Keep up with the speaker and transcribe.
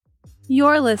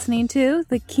You're listening to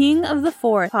the King of the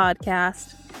Fourth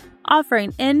podcast,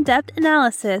 offering in-depth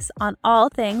analysis on all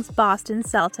things Boston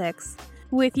Celtics,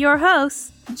 with your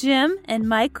hosts, Jim and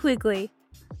Mike Quigley.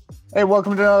 Hey,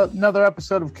 welcome to another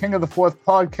episode of King of the Fourth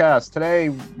podcast.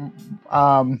 Today,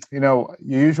 your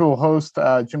usual host,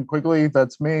 Jim Quigley,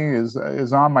 that's me, is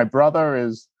on. My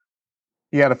brother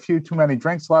he had a few too many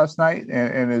drinks last night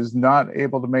and is not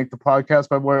able to make the podcast,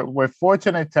 but we're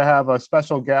fortunate to have a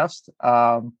special guest,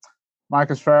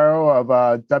 Marcus Farrow of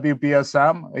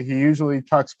WBSM. He usually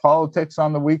talks politics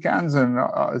on the weekends and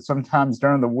sometimes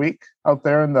during the week out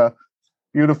there in the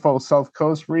beautiful South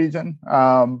Coast region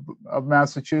of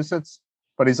Massachusetts.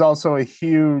 But he's also a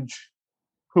huge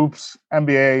hoops,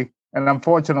 NBA, and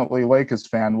unfortunately Lakers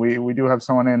fan. We do have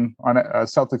someone in on a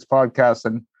Celtics podcast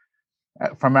and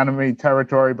from enemy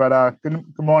territory. But good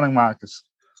morning, Marcus.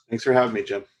 Thanks for having me,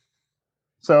 Jim.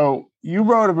 So you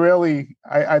wrote a really,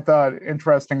 I thought,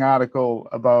 interesting article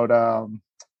about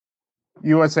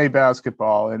USA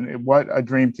basketball and what a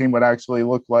dream team would actually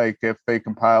look like if they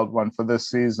compiled one for this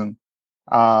season.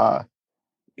 And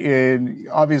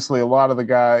obviously, a lot of the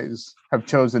guys have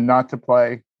chosen not to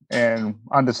play, and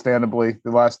understandably, the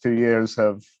last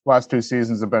two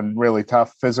seasons have been really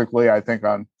tough physically, I think,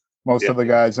 on most of the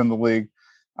guys in the league.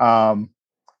 And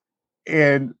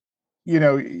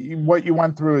what you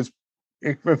went through is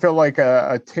it felt like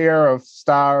a tear of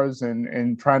stars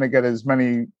and trying to get as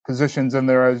many positions in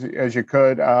there as you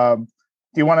could. Do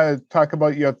you want to talk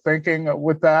about your thinking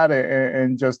with that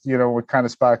and just what kind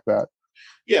of sparked that?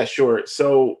 Yeah, sure.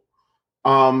 So,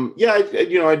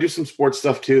 I do some sports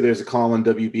stuff too. There's a column on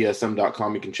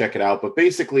WBSM.com. You can check it out. But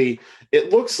basically, it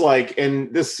looks like,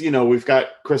 and this, we've got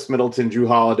Chris Middleton, Drew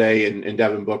Holiday, and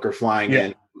Devin Booker flying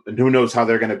in, and who knows how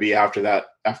they're going to be after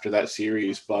that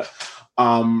series. But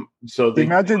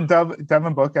imagine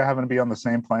Devin Booker having to be on the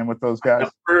same plane with those guys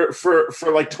for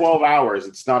like 12 hours.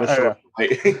 It's not a short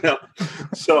flight.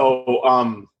 So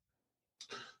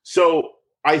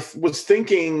I was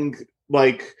thinking,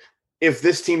 like, if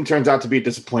this team turns out to be a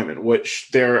disappointment, which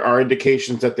there are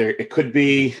indications that it could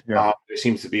be, there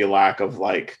seems to be a lack of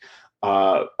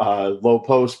low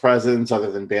post presence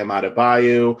other than Bam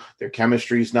Adebayo. Their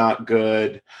chemistry's not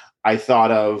good. I thought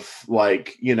of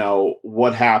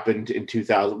what happened in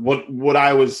 2000, what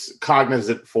I was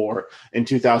cognizant for in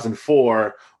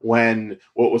 2004 when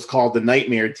what was called the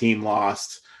Nightmare Team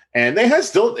lost. And they had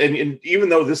still, and even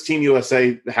though this Team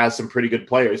USA has some pretty good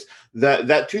players,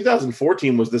 that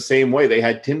 2014 was the same way. They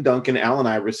had Tim Duncan, Allen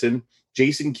Iverson,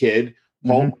 Jason Kidd,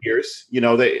 Paul Pierce.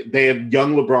 They had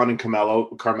young LeBron and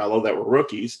Carmelo that were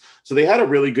rookies. So they had a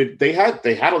really good. They had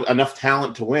enough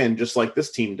talent to win, just like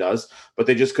this team does, but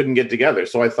they just couldn't get together.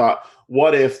 So I thought,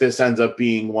 what if this ends up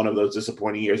being one of those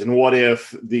disappointing years? And what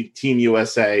if the Team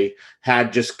USA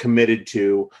had just committed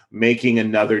to making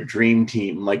another dream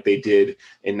team like they did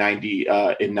in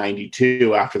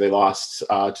 92 after they lost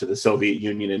to the Soviet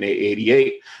Union in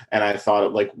 88? And I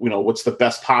thought, what's the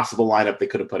best possible lineup they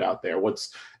could have put out there?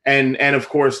 And of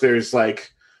course, there's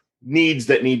needs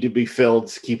that need to be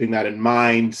filled, keeping that in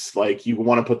mind. You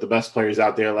want to put the best players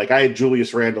out there. I had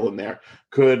Julius Randle in there.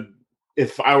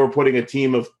 If I were putting a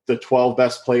team of the 12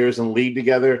 best players in the league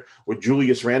together, would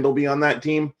Julius Randle be on that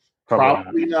team?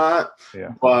 Probably not.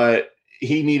 Yeah. But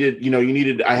he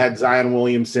needed, I had Zion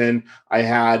Williamson. I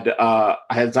had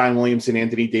Zion Williamson,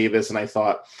 Anthony Davis. And I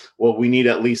thought, well, we need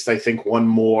at least, I think, one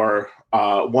more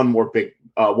big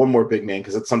man,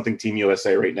 because it's something Team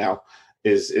USA right now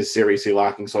is seriously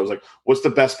lacking. So I was like, what's the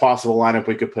best possible lineup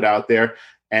we could put out there?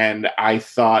 And I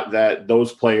thought that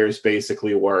those players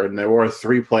basically were, and there were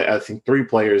three players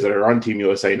that are on Team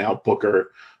USA now: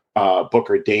 Booker,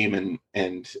 Dame,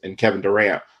 and Kevin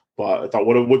Durant. But I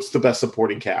thought, what's the best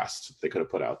supporting cast they could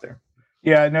have put out there?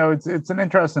 Yeah, no, it's an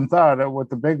interesting thought with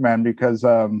the big men, because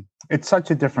it's such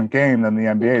a different game than the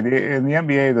NBA. In the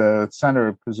NBA, the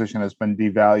center position has been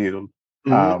devalued,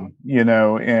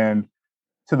 and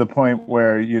to the point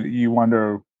where you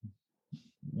wonder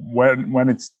when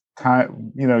it's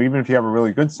time, even if you have a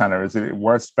really good center, is it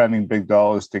worth spending big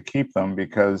dollars to keep them?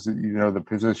 Because the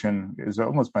position has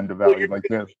almost been devalued like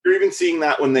this. You're even seeing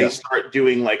that when they start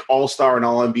doing all-star and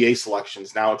all-NBA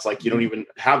selections. Now it's you don't even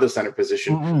have the center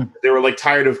position. Mm-hmm. They were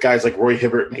tired of guys like Roy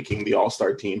Hibbert making the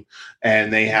all-star team,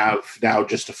 and they have now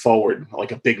just a forward,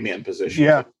 a big man position.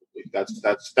 Yeah.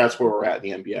 That's where we're at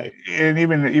in the NBA. And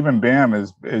even Bam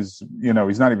is he's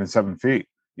not even 7 feet.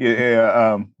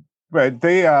 Yeah. But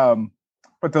they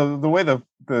but the way the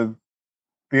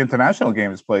international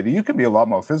game is played, you can be a lot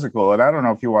more physical. And I don't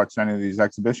know if you watched any of these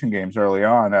exhibition games early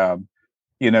on.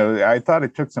 I thought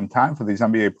it took some time for these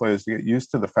NBA players to get used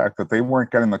to the fact that they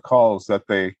weren't getting the calls that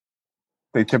they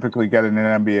they typically get in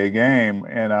an NBA game.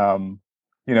 And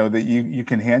that you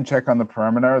can hand check on the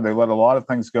perimeter. They let a lot of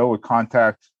things go with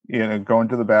contact, going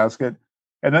to the basket.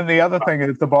 And then the other thing is,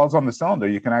 if the ball's on the cylinder,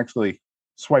 you can actually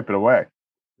swipe it away.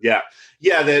 Yeah.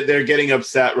 They're getting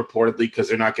upset reportedly because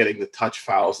they're not getting the touch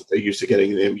fouls that they're used to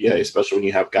getting in the NBA, especially when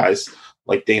you have guys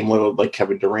like Dame Lillard, like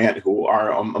Kevin Durant, who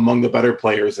are among the better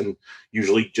players and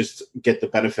usually just get the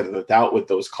benefit of the doubt with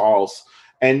those calls.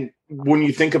 And when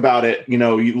you think about it, you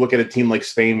look at a team like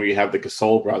Spain where you have the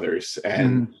Gasol brothers,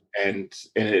 and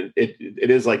it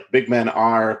is like big men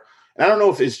are. And I don't know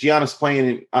if is Giannis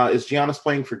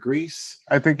playing for Greece?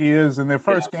 I think he is. And their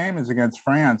first game is against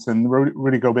France and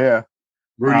Rudy Gobert.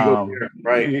 Gobert,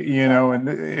 right? And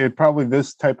it probably,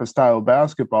 this type of style of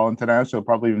basketball, international,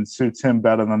 probably even suits him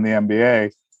better than the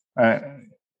NBA.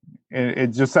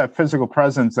 It's just that physical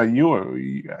presence that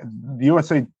the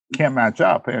USA can't match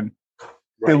up, and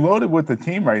they're loaded with the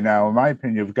team right now, in my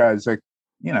opinion, of guys like,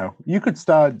 you could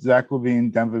start Zach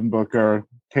LaVine, Devin Booker,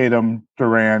 Tatum,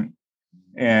 Durant,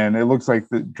 and it looks like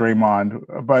the Draymond.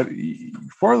 But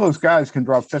 4 of those guys can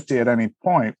drop 50 at any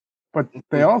point, but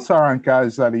they also aren't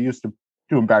guys that are used to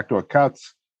doing backdoor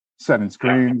cuts, setting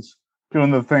screens,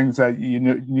 doing the things that you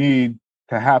need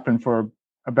to happen for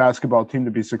a basketball team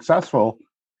to be successful.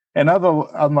 And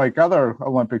unlike other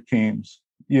Olympic teams,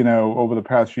 over the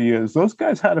past few years, those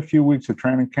guys had a few weeks of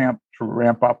training camp to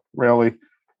ramp up, really,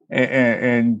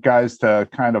 and guys to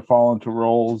kind of fall into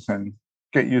roles and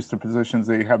get used to positions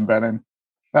they haven't been in.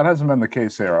 That hasn't been the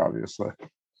case here, obviously.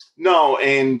 No,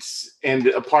 and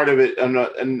a part of it,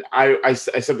 and I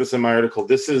said this in my article,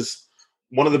 this is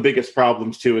one of the biggest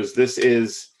problems, too,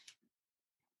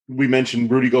 we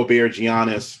mentioned Rudy Gobert,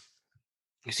 Giannis.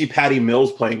 You see Patty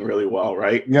Mills playing really well,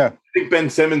 right? Yeah. I think Ben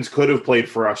Simmons could have played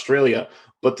for Australia.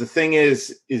 But the thing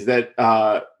is that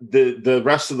the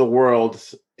rest of the world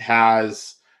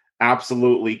has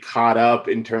absolutely caught up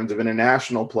in terms of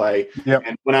international play. Yep.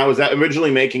 And when I was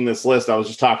originally making this list, I was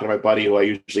just talking to my buddy who I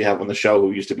usually have on the show,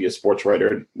 who used to be a sports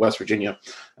writer in West Virginia.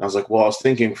 And I was like, well, I was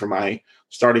thinking for my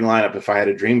starting lineup, if I had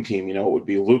a dream team, it would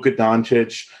be Luka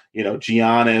Doncic,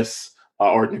 Giannis,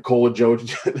 or Nikola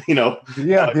Jokic,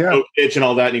 Jokic and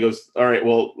all that. And he goes, all right,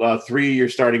 well, 3 of your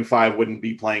starting 5 wouldn't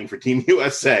be playing for Team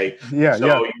USA.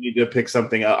 So you need to pick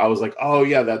something else. I was like, oh,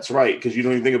 yeah, that's right. Because you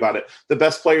don't even think about it. The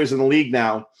best players in the league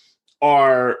now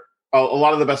are a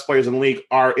lot of the best players in the league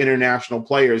are international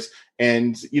players.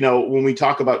 And, when we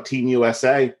talk about Team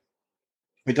USA,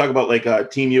 we talk about like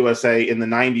Team USA in the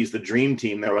 90s, the dream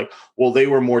team. They're like, well, they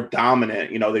were more dominant.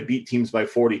 They beat teams by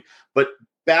 40. But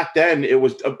back then, it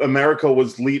was America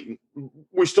was leading.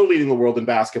 We're still leading the world in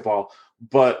basketball,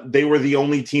 but they were the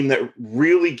only team that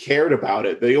really cared about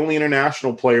it. The only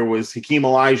international player was Hakeem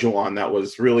Olajuwon. That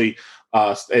was really,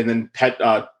 and then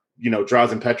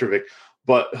Drazen Petrovic.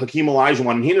 But Hakeem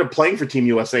Olajuwon, he ended up playing for Team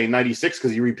USA in '96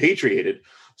 because he repatriated.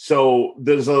 So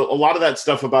there's a lot of that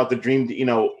stuff about the dream,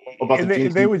 about the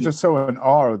dream. They were just so in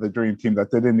awe of the dream team that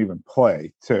they didn't even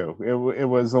play, too. It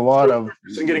was a lot of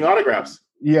getting autographs.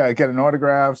 Yeah, getting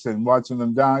autographs and watching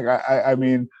them dunk. I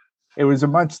mean, it was a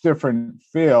much different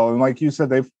feel. And like you said,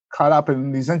 they've caught up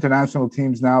in these international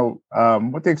teams now,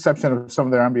 with the exception of some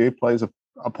of their NBA players,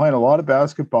 are playing a lot of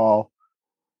basketball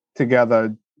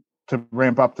together to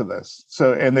ramp up to this.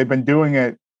 And they've been doing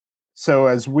it. So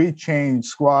as we change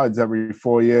squads every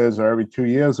 4 years or every 2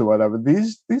 years or whatever,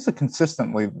 these are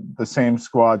consistently the same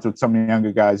squads with some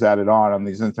younger guys added on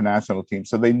these international teams.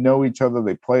 So they know each other,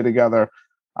 they play together.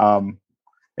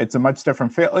 It's a much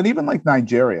different feel. And even like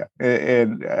Nigeria,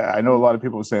 and I know a lot of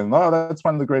people are saying, oh, that's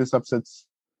one of the greatest upsets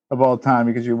of all time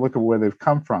because you look at where they've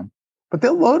come from. But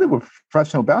they're loaded with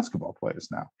professional basketball players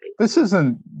now. This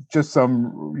isn't just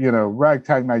some,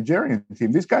 ragtag Nigerian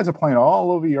team. These guys are playing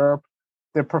all over Europe.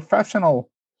 They're professional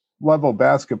level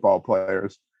basketball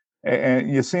players.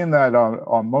 And you're seeing that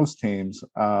on most teams.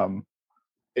 I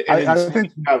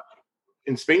think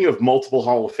in Spain, you have multiple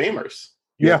Hall of Famers.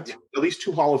 You have at least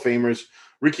 2 Hall of Famers.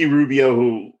 Ricky Rubio,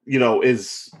 who,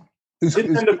 he's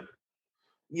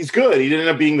good. He didn't end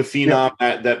up being the phenom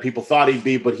that people thought he'd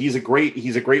be, but he's a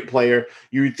great player.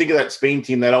 You think of that Spain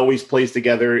team that always plays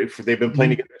together. They've been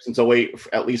playing together since 2008,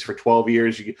 at least for 12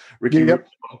 years. Rubio,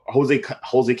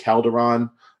 Jose Calderon.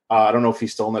 I don't know if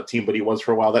he's still on that team, but he was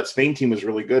for a while. That Spain team was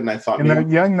really good, and I thought. And that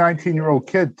young 19-year-old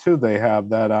kid too. They have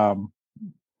that.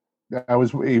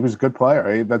 He was a good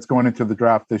player. That's going into the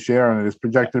draft this year, and is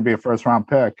projected to be a first-round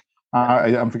pick.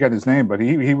 I'm forgetting his name, but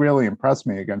he really impressed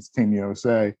me against Team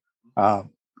USA.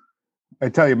 I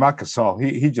tell you, Marc Gasol,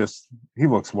 he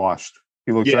looks washed.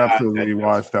 He looks absolutely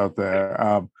washed out there.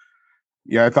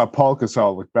 I thought Paul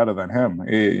Gasol looked better than him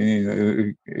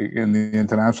in the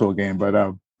international game, but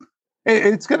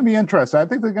It's going to be interesting. I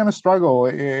think they're going to struggle.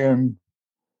 And,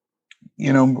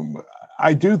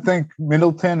 I do think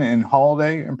Middleton and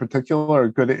Holiday in particular are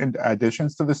good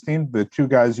additions to this team. The two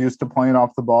guys used to playing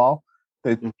off the ball.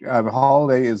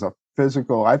 Holiday is a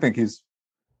physical. I think he's,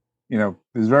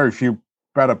 there's very few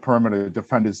better perimeter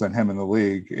defenders than him in the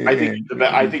league. I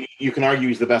think you can argue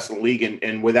he's the best in the league.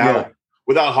 And without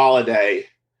Holiday,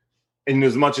 and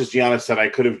as much as Giannis said, I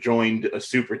could have joined a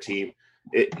super team.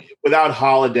 Without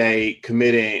Holiday,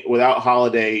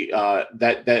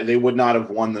 that they would not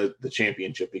have won the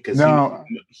championship because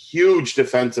huge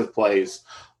defensive plays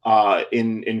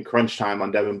in crunch time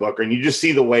on Devin Booker, and you just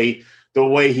see the way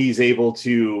he was able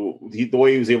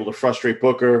to frustrate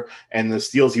Booker and the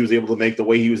steals he was able to make, the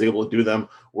way he was able to do them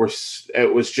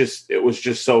it was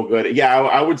just so good. Yeah,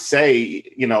 I would say,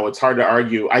 it's hard to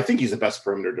argue. I think he's the best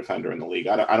perimeter defender in the league.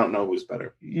 I don't know who's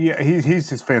better. Yeah, he's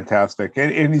just fantastic.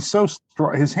 And he's so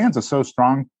strong. His hands are so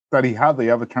strong that he hardly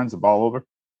ever turns the ball over.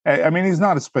 I mean, he's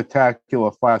not a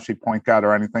spectacular, flashy point guard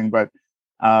or anything, but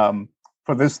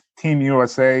for this Team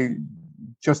USA,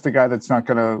 just a guy that's not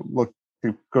going to look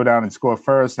to go down and score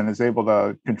first and is able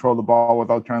to control the ball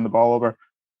without turning the ball over.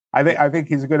 I think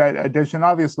he's a good addition.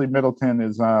 Obviously, Middleton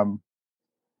is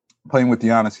playing with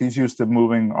Giannis. He's used to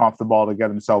moving off the ball to get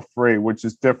himself free, which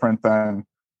is different than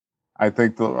I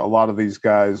think a lot of these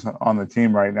guys on the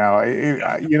team right now.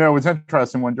 It's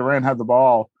interesting when Durant had the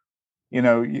ball.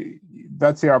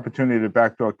 That's the opportunity to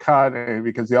backdoor cut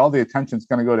because all the attention is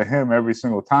going to go to him every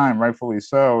single time, rightfully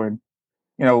so. And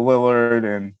Lillard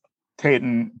and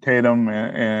Tatum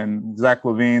and Zach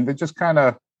LaVine, they're just kind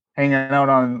of hanging out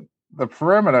on the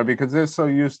perimeter because they're so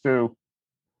used to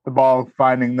the ball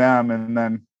finding them and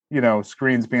then,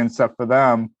 screens being set for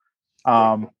them.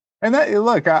 And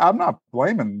look, I'm not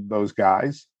blaming those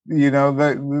guys, they're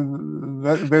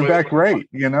that great,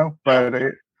 but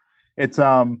it's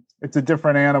a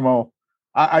different animal.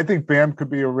 I think Bam could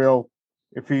be a real,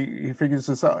 if he figures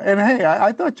this out. And hey,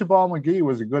 I thought Jabal McGee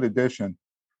was a good addition.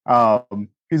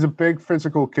 He's a big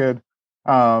physical kid.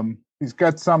 He's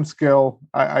got some skill.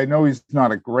 I know he's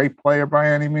not a great player by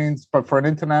any means, but for an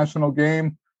international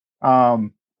game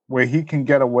where he can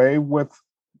get away with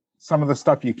some of the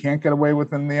stuff you can't get away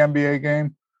with in the NBA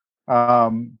game,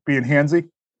 being handsy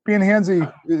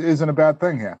isn't a bad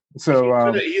thing here.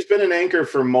 So he's been an anchor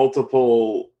for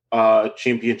multiple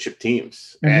championship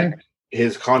teams, and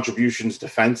his contributions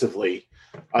defensively.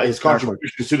 His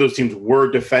contributions to those teams were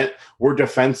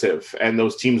defensive, and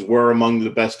those teams were among the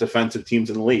best defensive teams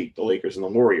in the league, the Lakers and the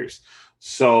Warriors.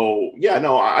 So,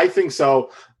 I think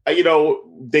so.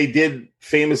 They did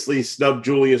famously snub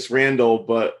Julius Randle,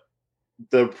 but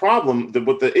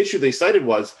the issue they cited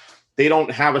was they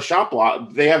don't have a shot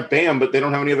block. They have Bam, but they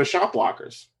don't have any other shot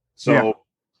blockers. So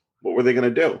what were they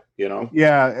going to do?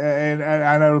 Yeah, and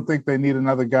I don't think they need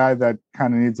another guy that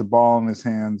kind of needs a ball in his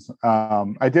hands.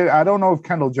 I don't know if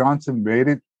Kendall Johnson made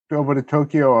it over to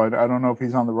Tokyo, or I don't know if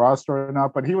he's on the roster or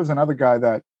not. But he was another guy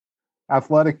that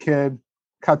athletic kid,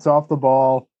 cuts off the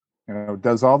ball,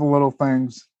 does all the little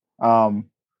things.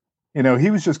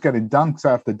 He was just getting dunks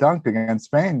after dunk against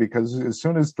Spain because as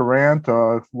soon as Durant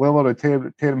or Lillard or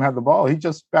Tatum had the ball, he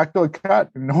just backdoor cut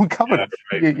and no one covered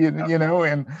it.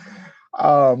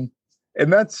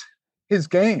 And that's his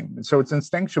game. So it's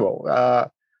instinctual.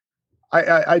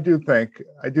 I do think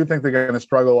they're going to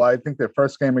struggle. I think their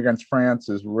first game against France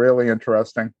is really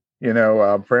interesting.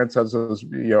 France has those,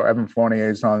 Evan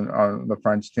Fournier's on the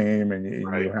French team, and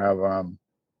you have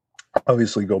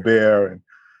obviously Gobert and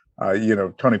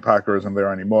Tony Parker isn't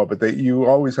there anymore, but you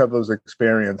always have those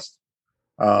experienced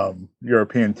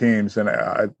European teams, and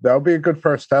that'll be a good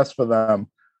first test for them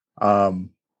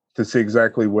to see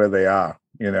exactly where they are.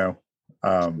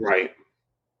 Right.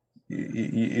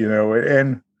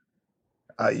 And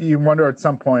you wonder at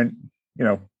some point,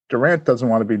 Durant doesn't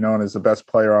want to be known as the best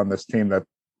player on this team that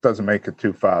doesn't make it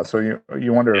too far. So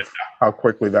you wonder how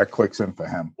quickly that clicks in for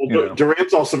him. Well,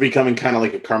 Durant's also becoming kind of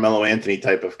like a Carmelo Anthony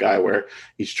type of guy where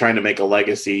he's trying to make a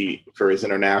legacy for his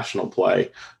international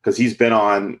play because he's been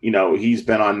on now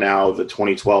the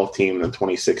 2012 team, the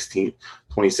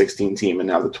 2016 team, and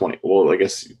now I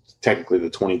guess technically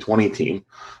the 2020 team.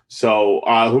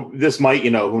 So this might,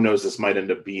 who knows, this might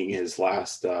end up being his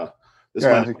last. This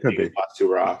might be his last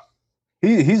hurrah.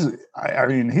 He's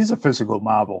a physical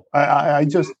marvel. I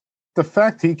just the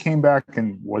fact he came back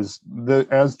and was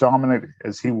as dominant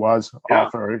as he was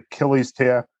off an Achilles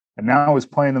tear, and now is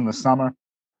playing in the summer.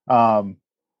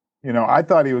 I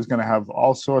thought he was going to have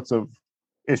all sorts of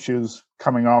issues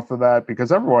coming off of that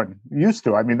because everyone used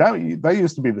to. I mean, that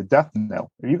used to be the death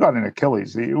knell. If you got an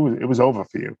Achilles, it was over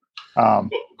for you.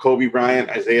 Kobe Bryant,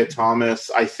 Isaiah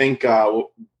Thomas. I think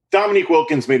Dominique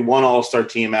Wilkins made one All-Star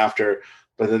team after,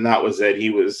 but then that was it. He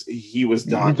was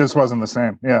done. He just wasn't the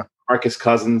same. Yeah. Marcus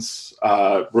Cousins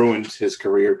ruined his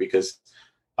career because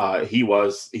he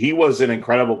was an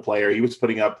incredible player. He was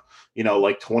putting up,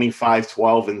 like 25,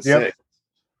 12, and 6.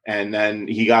 And then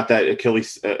he got that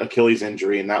Achilles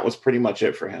injury, and that was pretty much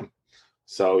it for him.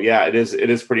 So yeah, it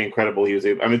is pretty incredible. He was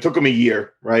able, it took him a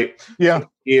year, right? Yeah.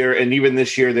 And even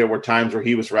this year there were times where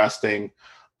he was resting,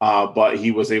 but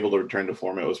he was able to return to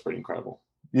form. It was pretty incredible.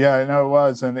 Yeah, I know it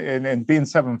was, and being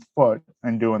 7 foot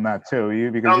and doing that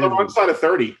too. Because on the wrong side of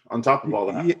 30 on top of all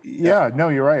that. Yeah, no,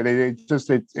 you're right.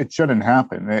 It shouldn't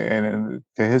happen. And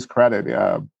to his credit,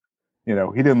 he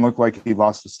didn't look like he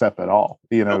lost a step at all.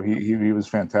 He was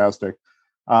fantastic.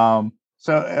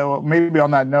 So maybe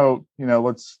on that note,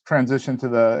 let's transition to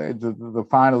the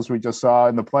finals we just saw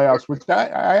in the playoffs, which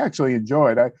I actually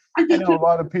enjoyed. I know a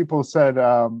lot of people said,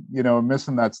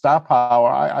 missing that star power.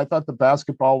 I thought the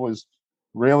basketball was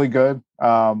really good.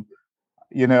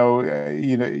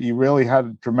 You really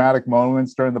had dramatic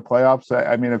moments during the playoffs.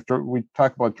 I mean, if we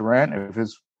talk about Durant, if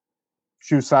his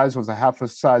shoe size was a half a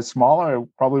size smaller, it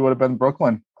probably would have been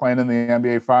Brooklyn playing in the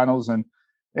NBA Finals and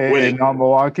not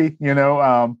Milwaukee.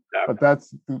 But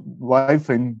that's life,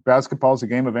 and basketball is a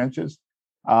game of inches.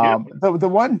 The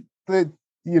one that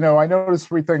I noticed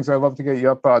 3 things. I'd love to get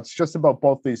your thoughts just about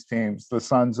both these teams, the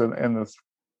Suns and the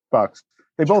Bucks.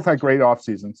 They both had great off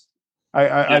seasons.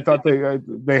 I thought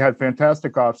they had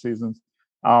fantastic off seasons.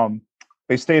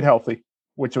 They stayed healthy,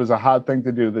 which was a hard thing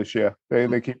to do this year.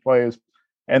 They keep players,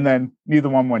 and then neither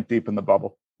one went deep in the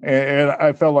bubble. And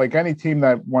I felt like any team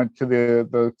that went to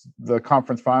the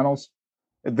conference finals,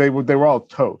 they were all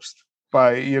toast.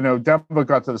 But Denver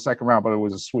got to the second round, but it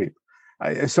was a sweep.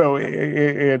 So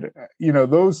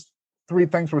those 3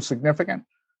 things were significant.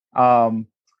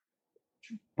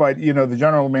 But, the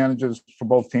general managers for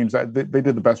both teams, they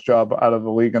did the best job out of the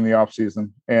league in the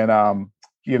offseason. And,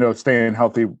 staying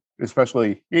healthy,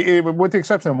 especially with the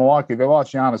exception of Milwaukee. They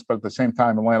lost Giannis, but at the same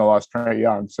time, Atlanta lost Trae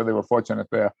Young. So they were fortunate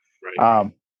there.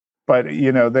 Right. But, those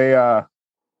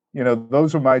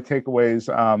are my takeaways.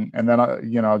 And then,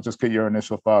 I'll just get your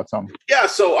initial thoughts on. Yeah,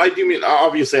 so I do mean,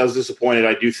 obviously I was disappointed.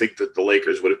 I do think that the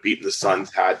Lakers would have beaten the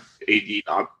Suns had AD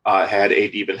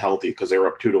been healthy, because they were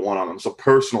up 2-1 on them. So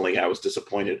personally, I was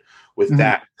disappointed with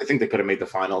that. I think they could have made the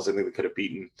finals. I think they could have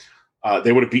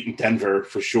they would have beaten Denver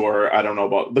for sure. I don't know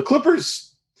about the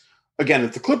Clippers. Again,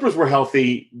 if the Clippers were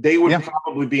healthy, they would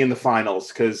probably be in the finals,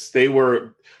 because they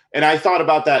were. And I thought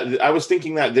about that. I was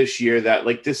thinking that this year, that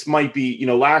like this might be,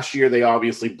 last year they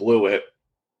obviously blew it,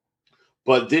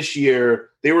 but this year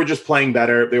they were just playing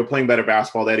better. They were playing better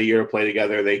basketball. They had a year to play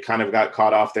together. They kind of got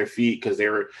caught off their feet because they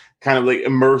were kind of like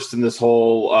immersed in this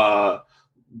whole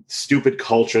stupid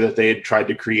culture that they had tried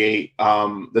to create.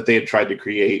 With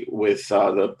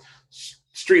the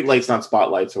street lights, not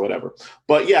spotlights or whatever.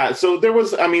 But yeah, so there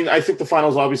was, I think the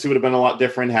finals obviously would have been a lot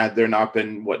different had there not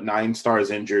been 9 stars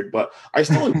injured, but I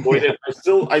still enjoyed it.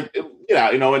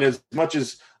 And as much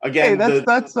as, again,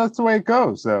 that's the way it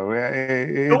goes though.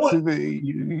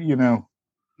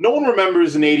 No one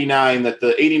remembers in 89 that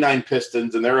the 89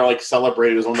 Pistons, and they're like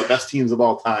celebrated as one of the best teams of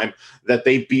all time, that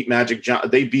they beat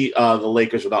the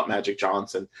Lakers without Magic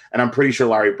Johnson. And I'm pretty sure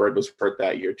Larry Bird was hurt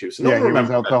that year too. So no one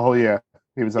remembers out the whole year.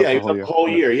 He was out the whole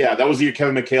year. Yeah, that was the year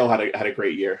Kevin McHale had a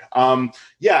great year.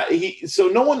 So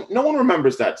no one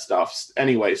remembers that stuff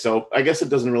anyway. So I guess it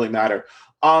doesn't really matter.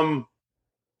 I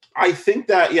think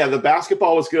that the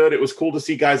basketball was good. It was cool to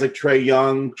see guys like Trae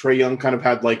Young. Trae Young kind of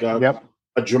had like a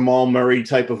Jamal Murray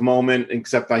type of moment,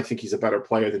 except I think he's a better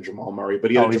player than Jamal Murray.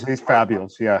 But he's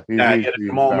fabulous. Yeah, he had a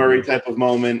Jamal Murray type of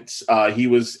moment. He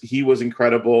was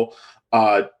incredible.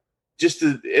 And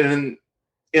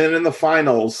in the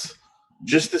finals,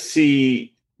 just to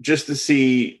see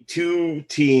 2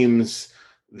 teams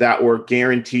that were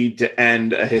guaranteed to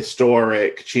end a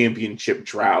historic championship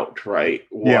drought, right?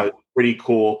 Was pretty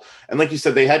cool. And like you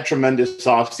said, they had tremendous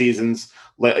off seasons.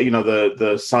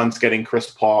 The Suns getting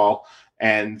Chris Paul,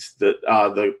 and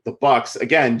the Bucks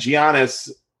again.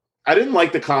 Giannis, I didn't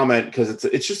like the comment, because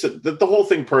it's just the whole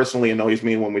thing personally annoys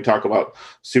me when we talk about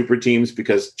super teams,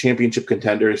 because championship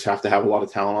contenders have to have a lot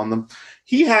of talent on them.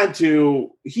 He had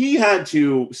to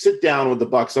sit down with the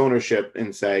Bucks ownership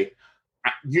and say,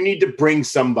 you need to bring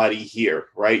somebody here,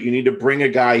 right? You need to bring a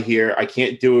guy here. I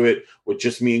can't do it with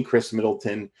just me and Chris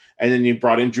Middleton. And then you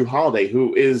brought in Drew Holiday,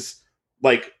 who is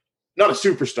like not a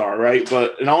superstar, right?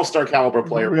 But an all-star caliber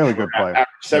player. Really good player.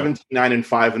 17, 9, and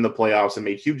 5 in the playoffs, and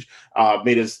made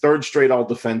his 3rd straight all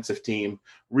defensive team.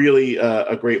 Really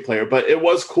a great player. But it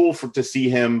was cool to see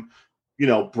him,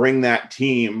 bring that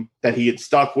team that he had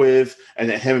stuck with, and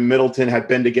that him and Middleton had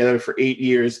been together for 8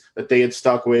 years, that they had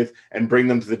stuck with, and bring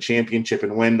them to the championship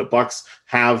and win. The Bucks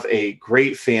have a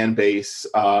great fan base.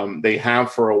 They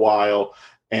have for a while,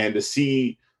 and to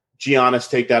see Giannis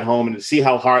take that home and to see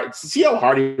how hard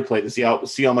he played, to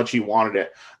see how much he wanted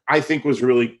it, I think was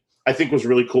really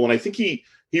cool. And I think he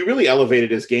really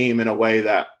elevated his game in a way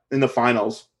that in the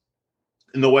finals,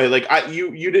 in the way like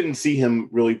you didn't see him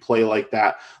really play like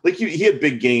that. Like he had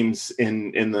big games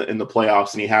in the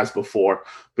playoffs, and he has before,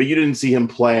 but you didn't see him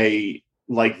play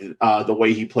like the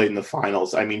way he played in the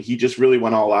finals. I mean, he just really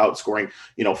went all out, scoring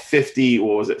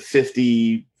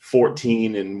 50,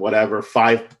 14, and whatever,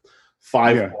 five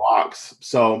blocks.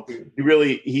 So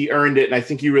he earned it, and I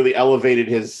think he really elevated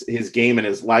his game and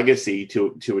his legacy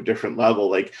to a different level.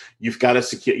 Like you've got to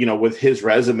secure, with his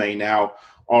resume now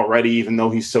already, even though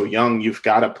he's so young, you've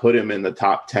got to put him in the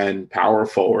top 10 power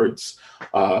forwards.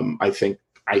 I think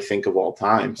of all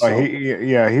time. So.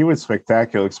 He was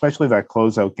spectacular, especially that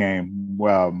closeout game.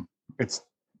 It's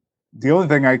the only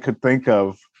thing I could think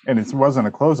of, and it wasn't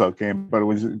a closeout game, but it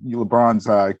was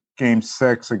LeBron's game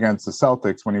 6 against the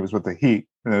Celtics when he was with the Heat.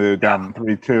 They were down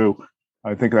 3-2.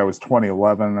 I think that was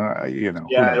 2011.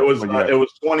 It was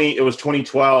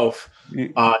 2012.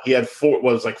 He had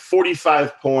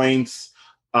 45 points.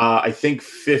 I think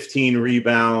 15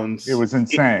 rebounds. It was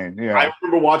insane. I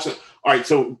remember watching. All right,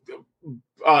 so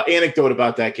anecdote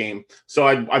about that game. So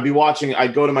I'd be watching.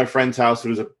 I'd go to my friend's house who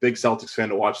was a big Celtics fan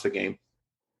to watch the game,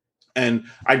 and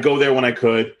I'd go there when I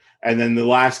could. And then the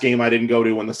last game I didn't go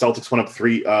to, when the Celtics went up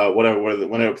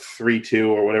 3-2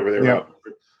 or whatever they were up.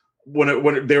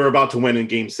 When they were about to win in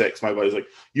game 6, my buddy's like,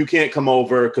 "You can't come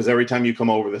over because every time you come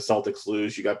over, the Celtics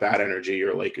lose. You got bad energy.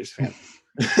 You're a Lakers fan."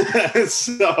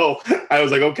 So I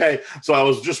was like, okay. So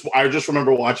I just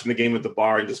remember watching the game at the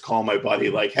bar and just calling my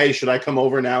buddy like, "Hey, should I come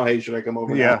over now? Hey, should I come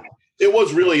over now?" It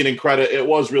was really an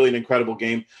incredible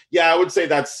game. Yeah, I would say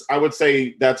that's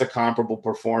a comparable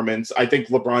performance. I think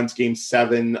LeBron's game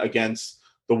 7 against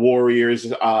the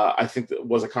Warriors, I think that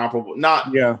was a comparable.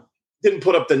 Didn't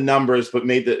put up the numbers, but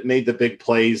made the big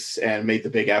plays and made the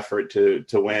big effort to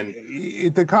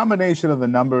win. The combination of the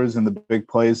numbers and the big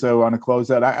plays, though, on a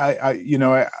closeout,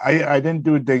 I didn't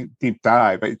do a deep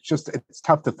dive. It's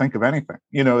tough to think of anything.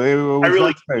 You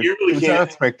really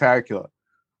can't. Spectacular.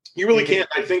 You really can't.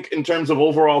 I think in terms of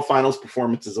overall finals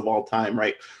performances of all time,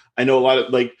 right? I know a lot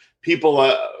of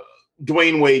people.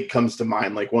 Dwayne Wade comes to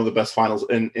mind, like one of the best finals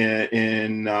in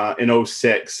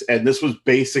 06, and this was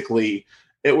basically.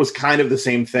 It was kind of the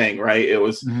same thing, right? It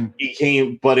was he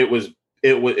came, but it was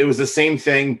the same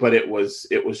thing, but it was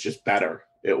just better.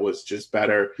 It was just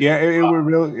better. Yeah,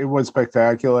 it was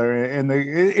spectacular, and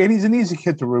he's an easy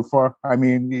kid to root for. I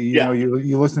mean,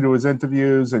 you listen to his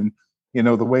interviews, and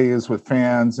the way he is with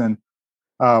fans, and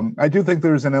I do think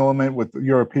there's an element with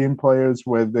European players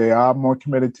where they are more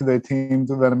committed to their teams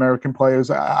than American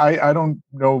players. I don't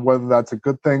know whether that's a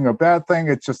good thing or bad thing.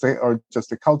 It's just a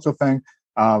cultural thing.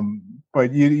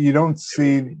 But you don't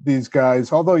see these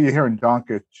guys, although you're hearing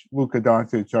Luka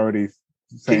Doncic already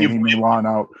saying he may want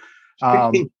out.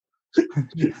 Can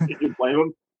you blame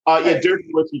him? Dirk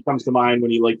Nowitzki comes to mind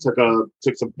when he took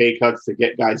some pay cuts to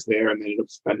get guys there and ended up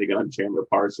spending it on Chandler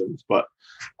Parsons. But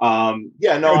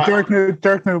Dirk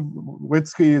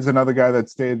Nowitzki is another guy that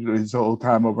stayed his whole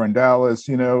time over in Dallas.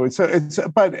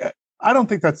 But I don't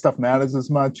think that stuff matters as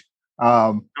much.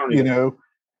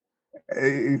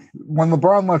 When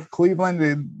LeBron left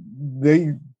Cleveland,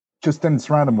 they just didn't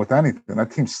surround him with anything.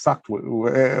 That team sucked.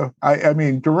 I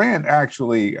mean, Durant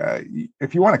actually,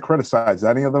 if you want to criticize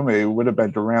any of them, it would have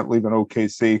been Durant leaving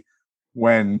OKC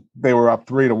when they were up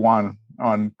 3-1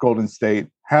 on Golden State,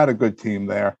 had a good team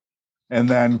there, and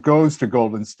then goes to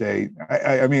Golden State.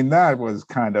 I mean, that was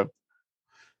kind of.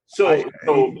 I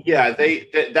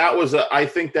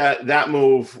think that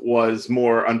move was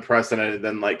more unprecedented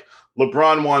than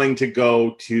LeBron wanting to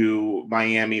go to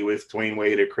Miami with Dwayne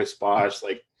Wade or Chris Bosh.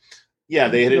 They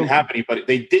didn't have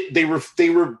anybody. They were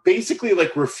basically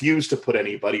refused to put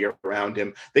anybody around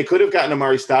him. They could have gotten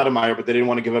Amari Stoudemire, but they didn't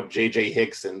want to give up JJ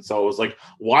Hickson. So it was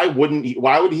why would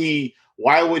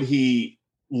he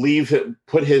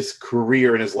put his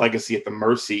career and his legacy at the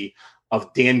mercy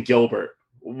of Dan Gilbert?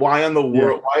 Why in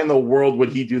the world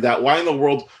would he do that? Why in the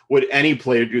world would any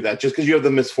player do that? Just because you have the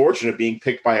misfortune of being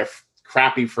picked by a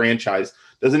crappy franchise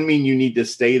doesn't mean you need to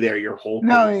stay there your whole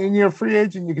career. No, and you're a free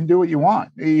agent. You can do what you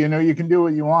want. You can do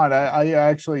what you want. I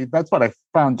actually, that's what I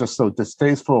found just so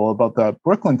distasteful about the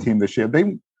Brooklyn team this year.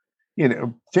 They,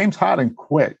 James Harden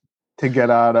quit to get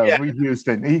out of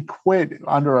Houston. He quit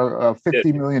under a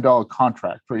 $50 million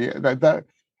contract for you.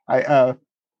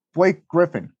 Blake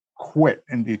Griffin quit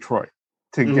in Detroit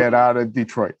to get out of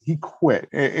Detroit. He quit.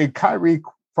 Kyrie,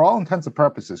 for all intents and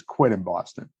purposes, quit in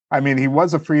Boston. I mean, he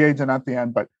was a free agent at the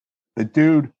end, but the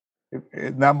dude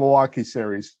in that Milwaukee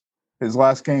series, his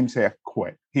last games here,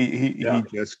 quit. He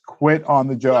just quit on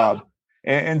the job,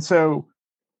 and so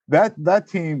that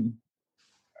team,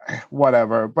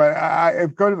 whatever. But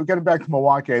getting back to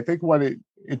Milwaukee, I think what it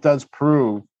does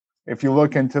prove, if you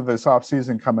look into this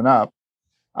offseason coming up,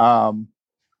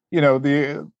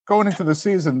 the going into the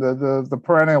season, the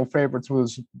perennial favorites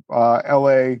was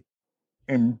LA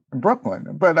in Brooklyn.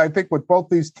 But I think with both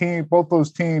those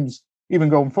teams, even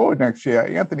going forward next year,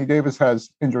 Anthony Davis has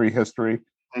injury history.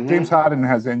 Mm-hmm. James Harden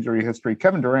has injury history.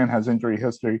 Kevin Durant has injury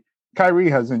history. Kyrie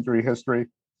has injury history.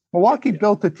 Milwaukee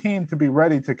built a team to be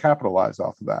ready to capitalize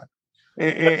off of that.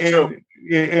 And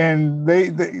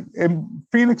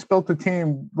Phoenix built a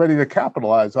team ready to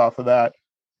capitalize off of that.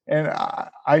 And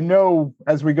I know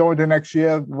as we go into next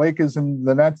year, Lakers and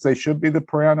the Nets, they should be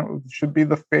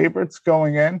the favorites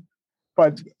going in.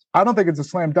 But I don't think it's a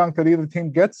slam dunk that either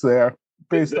team gets there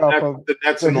based off of the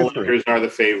Nets and the Lakers are the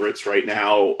favorites right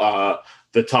now.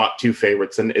 The top two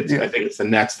favorites, and I think it's the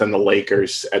Nets, then the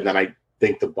Lakers, and then I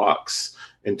think the Bucks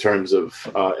in terms of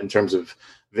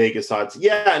Vegas odds.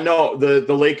 Yeah, no,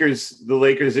 the Lakers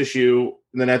issue,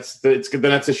 and the Nets, it's the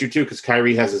Nets issue too, because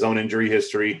Kyrie has his own injury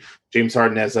history. James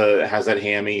Harden has that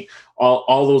hammy.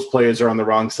 All those players are on the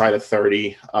wrong side of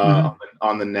 30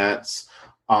 on the Nets.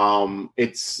 And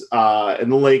the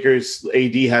Lakers,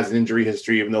 AD has an injury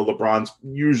history, even though LeBron's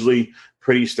usually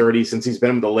pretty sturdy. Since he's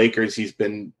been with the Lakers, he's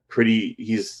been pretty.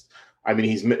 He's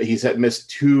missed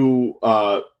two.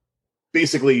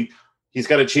 Basically, he's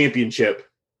got a championship,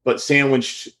 but it's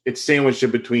sandwiched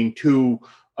in between two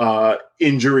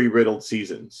injury-riddled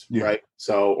seasons, right?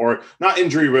 So, or not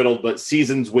injury-riddled, but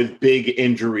seasons with big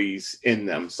injuries in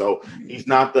them. So he's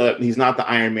not the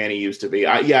Iron Man he used to be.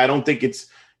 I don't think it's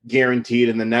guaranteed,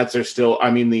 and the Nets are still.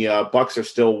 The Bucks are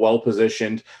still well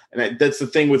positioned, and that's the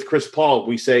thing with Chris Paul.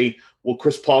 We say, well,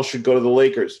 Chris Paul should go to the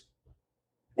Lakers,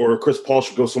 or Chris Paul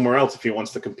should go somewhere else if he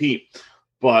wants to compete.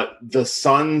 But the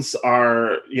Suns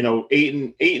are,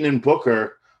 Ayton and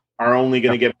Booker are only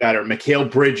going to get better.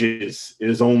 Mikal Bridges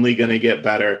is only going to get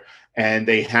better, and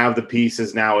they have the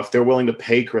pieces now. If they're willing to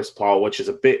pay Chris Paul, which is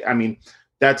a bit,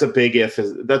 that's a big if.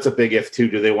 That's a big if too.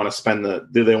 Do they want to spend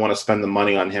the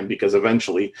money on him? Because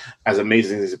eventually, as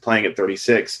amazing as he's playing at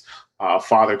 36,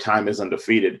 Father Time is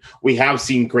undefeated. We have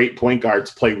seen great point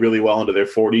guards play really well into their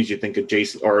 40s. You think of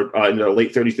Jason, or in their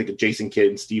late 30s, think of Jason Kidd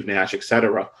and Steve Nash,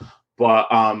 etc. But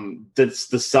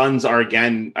the Suns are,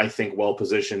 again, I think, well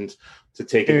positioned to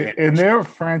take advantage. And they're a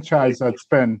franchise that's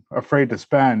been afraid to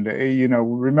spend.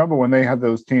 Remember when they had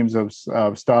those teams of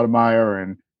Stoudemire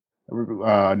and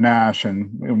Nash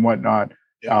and whatnot,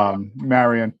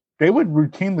 Marion, they would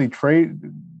routinely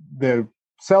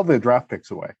sell their draft picks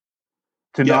away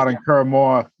to not incur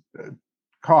more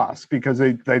costs because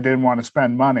they didn't want to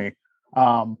spend money.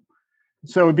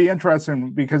 So it'd be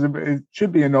interesting because it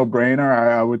should be a no-brainer.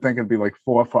 I would think it'd be like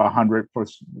 4 for $100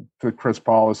 for Chris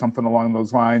Paul or something along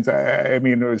those lines.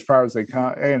 As far as they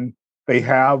can, and they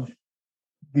have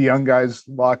the young guys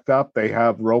locked up. They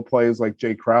have role players like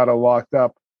Jay Crowder locked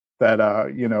up. That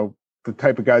the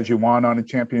type of guys you want on a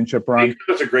championship run.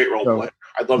 That's a great role player.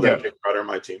 I'd love that Jay Crowder on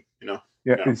my team.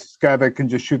 It's a guy that can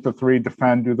just shoot the three,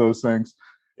 defend, do those things.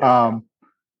 So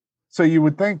you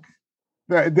would think.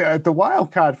 The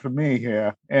wild card for me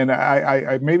here, and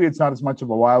I maybe it's not as much of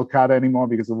a wild card anymore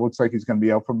because it looks like he's going to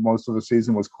be out for most of the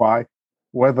season, was Kawhi.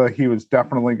 Whether he was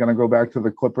definitely going to go back to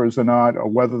the Clippers or not, or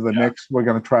whether the Knicks were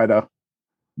going to try to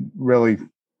really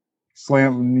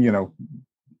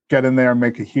get in there and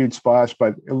make a huge splash.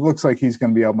 But it looks like he's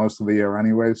going to be out most of the year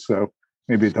anyway, so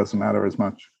maybe it doesn't matter as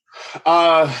much.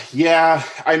 I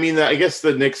guess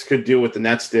the Knicks could do what the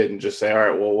Nets did and just say, all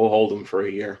right, well, we'll hold him for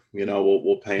a year.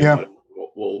 We'll pay him. Yeah.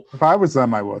 If I was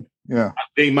them, I would. Yeah,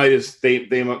 they might as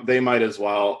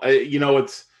well.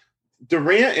 It's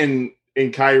Durant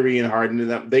and Kyrie and Harden and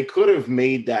them. They could have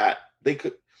made that.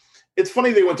 It's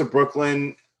funny they went to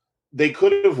Brooklyn. They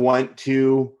could have went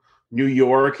to New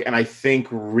York, and I think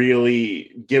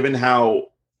really, given how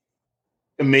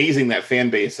amazing that fan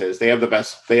base is, they have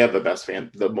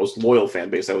the most loyal fan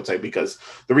base, I would say. Because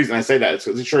the reason I say that is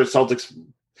because sure, Celtics,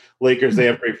 Lakers, they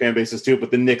have great fan bases too,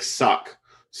 but the Knicks suck.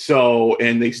 So,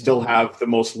 and they still have the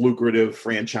most lucrative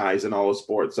franchise in all of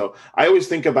sports. So I just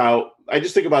think about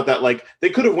that. Like they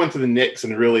could have went to the Knicks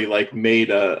and really like made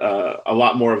a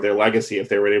lot more of their legacy if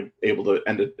they were able to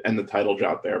end the title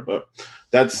drought there. But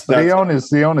that's the owners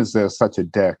there such a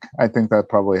dick. I think that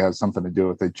probably has something to do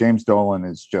with it. James Dolan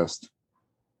is just,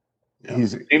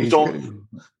 James Dolan.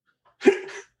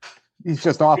 He's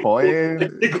just awful.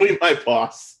 Technically my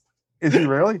boss. Is he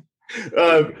really?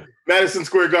 Madison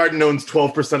Square Garden owns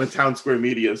 12% of Town Square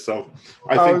Media, so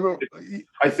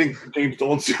I think James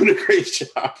Dolan's doing a great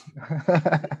job.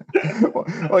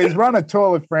 Well, he's run a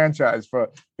toilet franchise for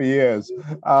years.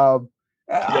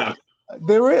 Yeah.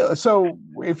 So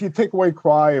if you take away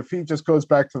Kawhi, if he just goes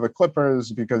back to the Clippers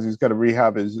because he's got to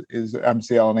rehab his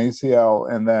MCL and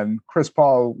ACL, and then Chris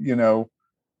Paul,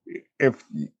 if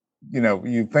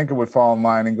you think it would fall in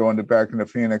line and go back into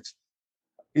Phoenix,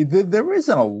 there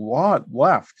isn't a lot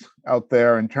left out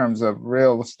there in terms of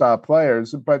real star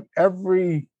players, but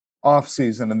every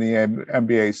offseason in the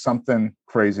NBA, something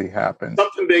crazy happens.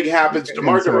 Something big happens.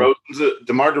 DeMar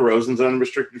DeRozan's an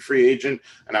unrestricted free agent,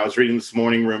 and I was reading this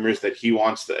morning rumors that he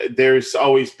wants to. He's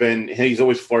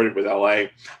always flirted with LA.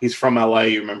 He's from LA.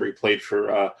 You remember he played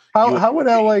for. How would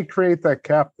LA create that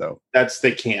cap though?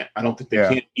 They can't. I don't think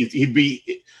they can.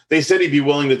 They said he'd be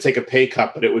willing to take a pay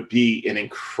cut, but it would be an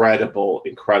incredible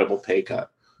pay cut.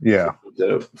 Yeah,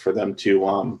 for them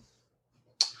to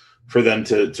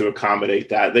accommodate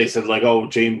that. They said like, oh,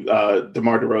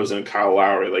 DeMar DeRozan and Kyle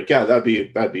Lowry, like, yeah,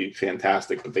 that'd be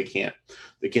fantastic, but they can't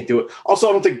do it. Also,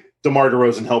 I don't think DeMar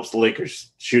DeRozan helps the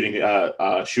Lakers shooting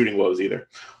woes either.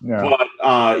 Yeah.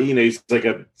 But he's like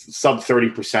a sub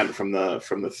 30% from the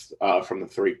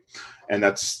three, and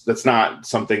that's not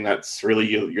something that's really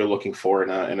you're looking for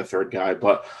in a third guy.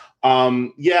 But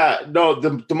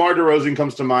the DeMar DeRozan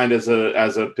comes to mind as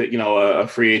a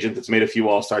free agent that's made a few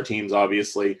All-Star teams,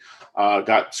 obviously.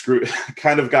 Got screwed,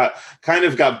 kind of got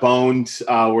boned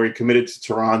where he committed to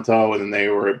Toronto, and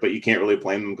then but you can't really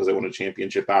blame them because they won a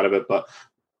championship out of it. But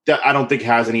I don't think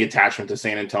has any attachment to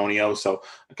San Antonio, so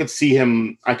I could see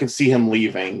him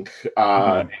leaving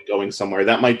and going somewhere.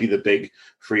 That might be the big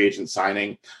free agent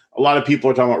signing. A lot of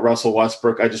people are talking about Russell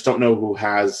Westbrook. I just don't know who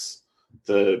has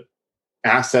the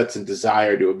assets and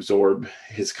desire to absorb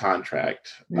his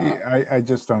contract. I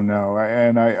just don't know,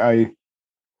 and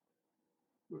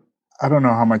I don't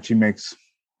know how much he makes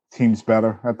teams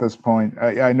better at this point.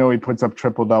 I know he puts up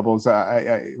triple doubles.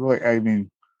 I mean,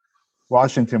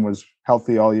 Washington was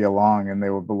healthy all year long, and they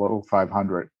were below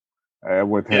 500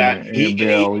 with him. Yeah, he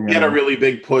had a really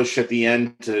big push at the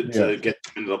end to get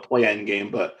into the play-in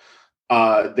game, but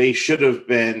they should have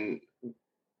been.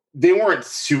 They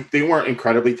weren't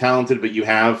incredibly talented, but you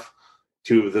have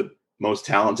two of the most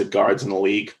talented guards in the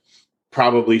league.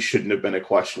 Probably shouldn't have been a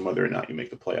question whether or not you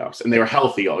make the playoffs. And they were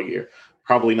healthy all year.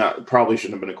 Probably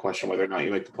shouldn't have been a question whether or not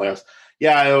you make the playoffs.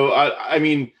 Yeah, I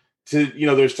mean,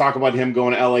 there's talk about him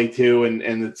going to LA too, and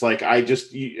it's like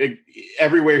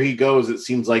everywhere he goes, it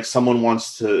seems like someone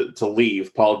wants to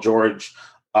leave. Paul George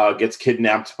gets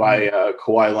kidnapped by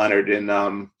Kawhi Leonard in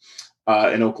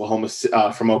Oklahoma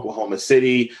from Oklahoma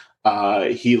City.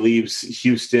 He leaves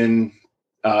Houston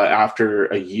after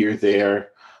a year there.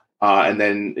 And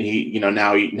then he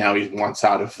wants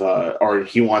out or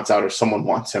someone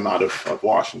wants him out of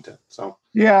Washington. So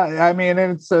yeah, I mean,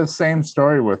 it's the same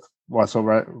story with Russell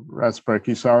Westbrook.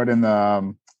 You saw it in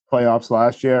the playoffs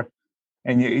last year,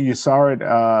 and you saw it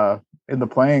in the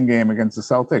playing game against the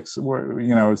Celtics. Where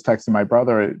I was texting my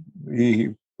brother.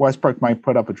 Westbrook might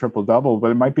put up a triple double,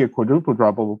 but it might be a quadruple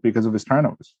double because of his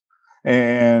turnovers,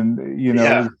 and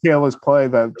his careless play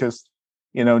that just.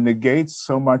 Negates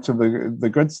so much of the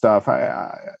good stuff.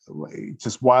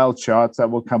 Just wild shots that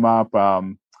will come up,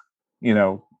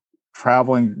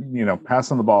 traveling,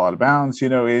 passing the ball out of bounds,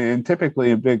 and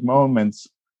typically in big moments,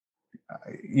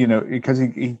 because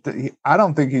he I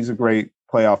don't think he's a great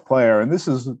playoff player. And this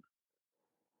is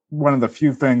one of the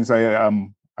few things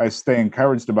I stay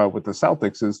encouraged about with the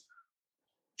Celtics is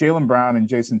Jaylen Brown and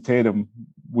Jason Tatum,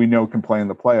 we know can play in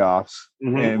the playoffs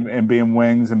and being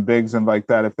wings and bigs and like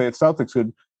that. If the Celtics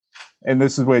could, and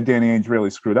this is where Danny Ainge really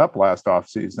screwed up last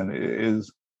offseason,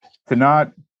 is to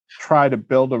not try to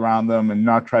build around them and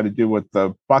not try to do what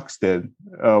the Bucks did,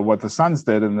 what the Suns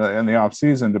did in the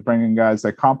offseason to bring in guys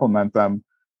that complement them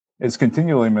is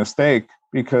continually a mistake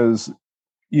because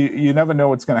you never know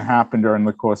what's going to happen during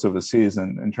the course of a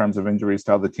season in terms of injuries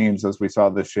to other teams, as we saw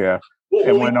this year,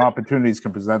 and when opportunities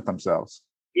can present themselves.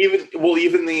 Even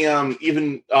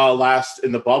last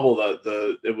in the bubble,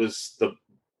 the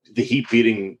Heat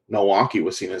beating Milwaukee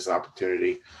was seen as an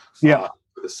opportunity.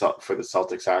 For the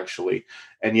Celtics actually,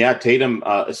 and Tatum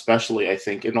especially, I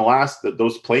think in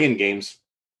those play-in games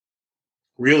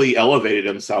really elevated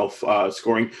himself,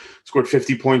 scored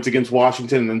 50 points against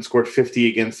Washington and then scored 50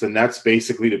 against the Nets,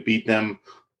 basically to beat them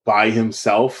by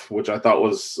himself, which I thought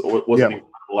was an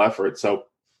incredible effort. So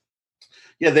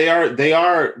yeah, they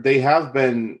have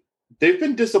been they've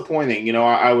been disappointing. You know,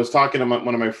 I was talking to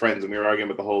one of my friends and we were arguing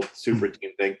about the whole super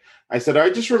team thing. I said, I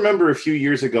just remember a few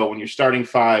years ago when you're starting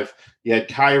five, you had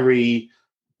Kyrie,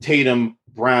 Tatum,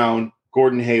 Brown,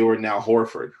 Gordon Hayward, now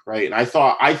Horford, right? And I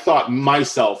thought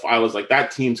myself, I was like,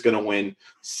 that team's going to win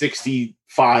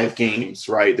 65 games,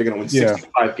 right? They're going to win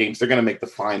 65 games. They're going to make the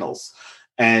finals.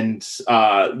 And,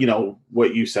 you know,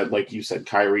 what you said, like you said,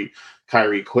 Kyrie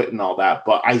quit and all that.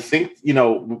 But I think, you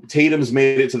know, Tatum's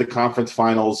made it to the conference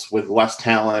finals with less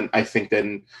talent, I think,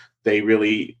 than they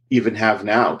really even have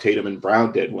now. Tatum and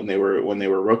Brown did when they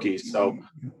were rookies. So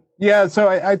yeah, so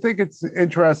I think it's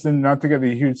interesting, not to get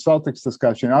a huge Celtics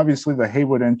discussion. Obviously, the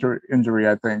Hayward injury,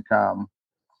 I think,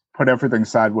 put everything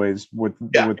sideways with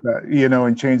that, you know,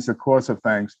 and changed the course of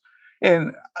things.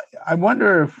 And I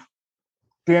wonder if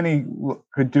Danny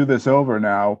could do this over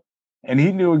now, and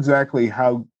he knew exactly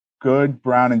how good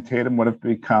Brown and Tatum would have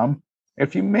become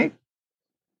if you make,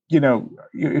 you know,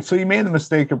 so you made the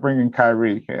mistake of bringing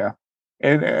Kyrie here,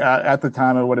 and at the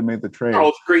time I would have made the trade. Oh,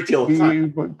 it's a great deal of time.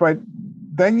 But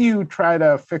then you try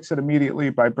to fix it immediately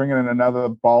by bringing in another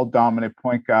ball dominant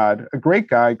point guard, a great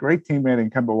guy, great teammate in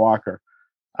Kemba Walker,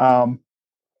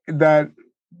 that,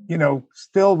 you know,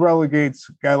 still relegates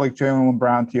a guy like Jaylen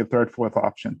Brown to your third, fourth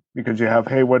option because you have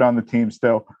Hayward on the team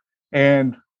still.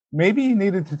 And maybe you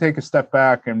needed to take a step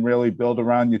back and really build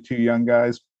around your two young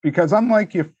guys, because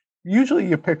unlike usually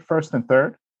you pick first and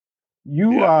third,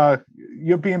 you're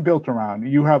being built around.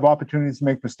 You have opportunities to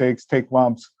make mistakes, take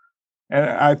lumps. And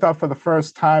I thought for the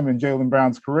first time in Jaylen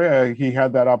Brown's career, he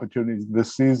had that opportunity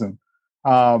this season.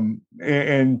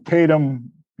 And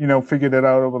Tatum, you know, figured it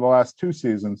out over the last two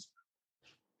seasons.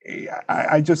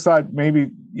 I just thought maybe,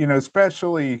 you know,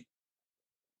 especially,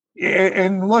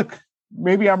 and look,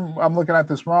 maybe I'm looking at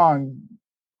this wrong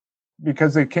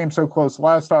because they came so close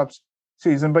last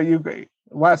season, but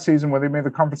last season where they made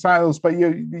the conference finals, but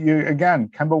you again,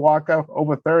 Kemba Walker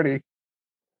over 30,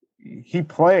 he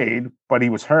played, but he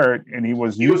was hurt and he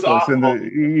was useless in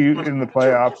the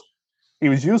playoffs. He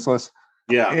was useless.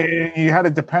 Yeah. And you had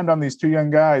to depend on these two young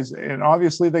guys, and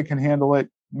obviously they can handle it.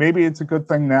 Maybe it's a good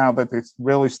thing now that they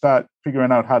really start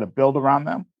figuring out how to build around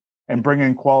them and bring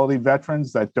in quality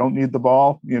veterans that don't need the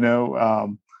ball, you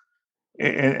know,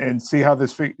 and see how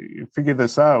this figure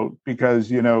this out, because,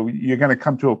 you know, you're going to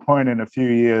come to a point in a few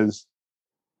years,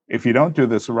 if you don't do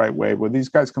this the right way, where these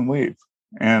guys can leave.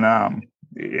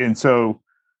 And so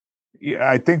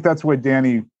I think that's where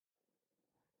Danny,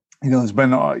 you know, has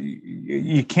been,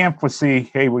 you can't foresee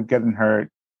Hayward getting hurt.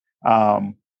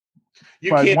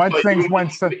 Even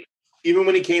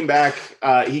when he came back,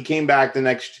 the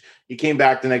next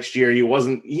year. He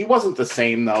wasn't the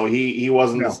same though. He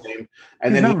wasn't the same.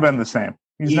 And he's never been the same.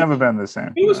 He's never been the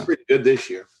same. He was pretty good this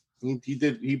year.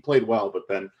 He played well, but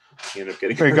then he ended up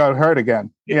getting hurt. He got hurt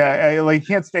again. Yeah, like he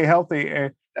can't stay healthy.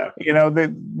 You know,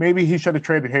 that maybe he should have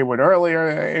traded Hayward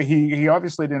earlier. He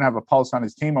obviously didn't have a pulse on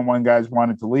his team, and one guys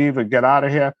wanted to leave and get out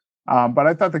of here. But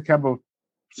I thought the Kemba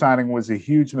signing was a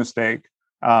huge mistake.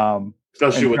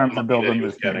 Especially with the money building that he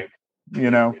was getting. You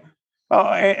know.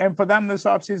 And for them this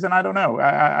offseason, I don't know.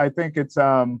 I think it's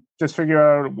just figure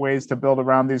out ways to build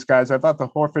around these guys. I thought the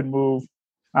Horford move,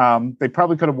 they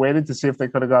probably could have waited to see if they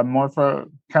could have gotten more for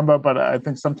Kemba, but I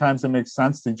think sometimes it makes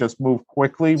sense to just move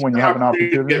quickly when you have an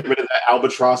opportunity. Get rid of that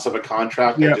albatross of a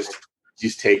contract and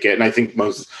just take it. And I think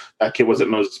that kid was at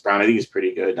Moses Brown. I think he's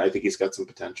pretty good. I think he's got some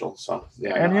potential. So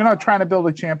yeah. And you're not trying to build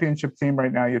a championship team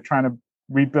right now. You're trying to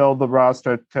rebuild the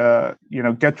roster to, you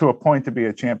know, get to a point to be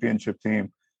a championship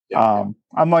team. Yeah.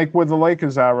 Unlike where the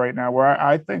Lakers are right now, where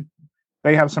I think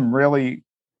they have some really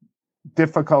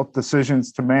difficult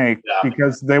decisions to make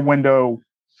because their window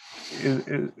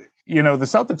is, you know, the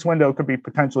Celtics window could be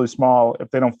potentially small if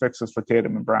they don't fix this for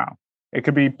Tatum and Brown. It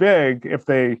could be big if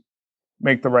they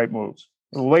make the right moves.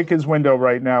 The Lakers window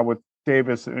right now with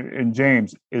Davis and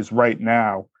James is right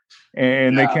now,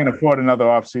 and they can't afford another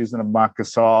offseason of Marc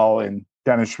Gasol and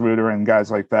Dennis Schroeder and guys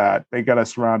like that. They got to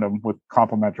surround them with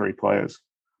complementary players.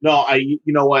 No, you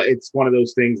know what? It's one of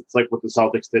those things. It's like what the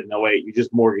Celtics did in 2008. You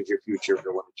just mortgage your future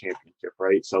for winning a championship,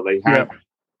 right? So they have. Yeah.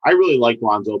 I really like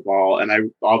Lonzo Ball,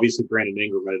 and obviously Brandon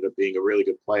Ingram ended up being a really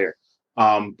good player.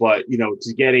 But you know,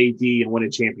 to get AD and win a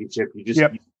championship,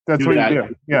 that's what you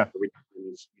do. Yeah, you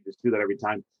just do that every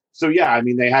time. So yeah, I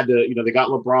mean, they had to. You know, they got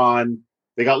LeBron.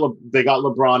 They got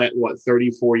LeBron at what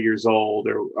 34 years old,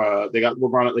 or they got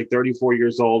LeBron at like 34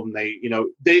 years old, and they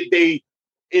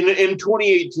in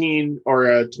 2018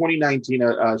 or 2019,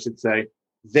 I should say,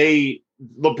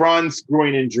 LeBron's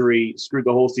groin injury screwed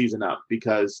the whole season up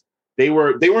because they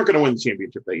weren't going to win the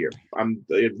championship that year.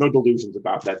 They have no delusions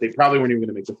about that. They probably weren't even going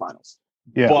to make the finals.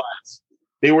 Yeah. But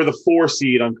they were the 4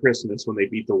 seed on Christmas when they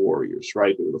beat the Warriors,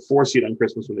 right? They were the 4 seed on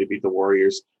Christmas when they beat the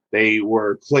Warriors. They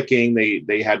were clicking. They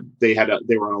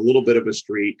were on a little bit of a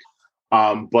streak.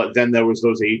 But then there was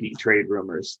those AD trade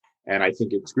rumors, and I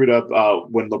think it screwed up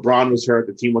when LeBron was hurt.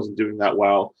 The team wasn't doing that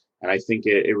well, and I think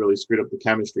it really screwed up the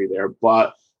chemistry there.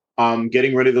 But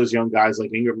getting rid of those young guys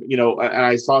like Ingram, you know, and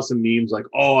I saw some memes like,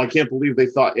 oh, I can't believe they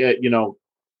thought that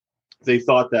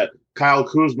Kyle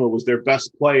Kuzma was their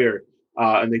best player,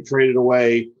 and they traded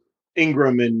away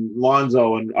Ingram and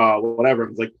Lonzo and whatever.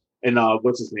 It's like, and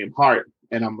what's his name, Hart.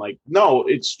 And I'm like, no,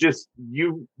 it's just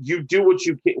you do what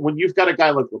you can. When you've got a guy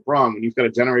like LeBron, when you've got a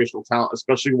generational talent,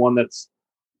 especially one that's,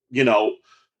 you know,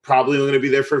 probably going to be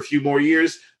there for a few more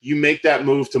years, you make that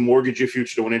move to mortgage your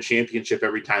future to win a championship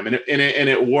every time. And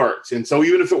it worked. And so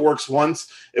even if it works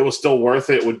once, it was still worth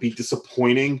it. It would be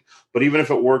disappointing. But even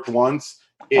if it worked once,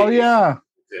 you know,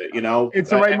 it's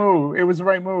the right move. It was the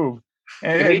right move.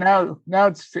 And now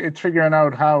it's figuring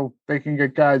out how they can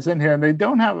get guys in here, and they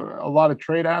don't have a lot of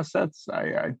trade assets.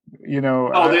 They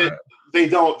don't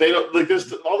like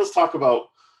this. All this talk about.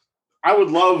 I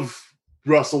would love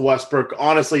Russell Westbrook,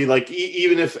 honestly. Like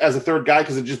even if as a third guy,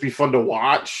 because it'd just be fun to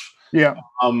watch. Yeah.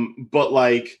 But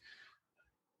they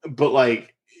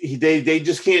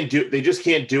just can't do. They just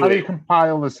can't do it. How do you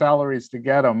compile the salaries to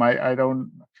get them? I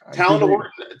don't.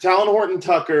 Talon Horton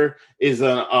Tucker is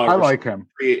I like him.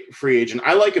 Free agent.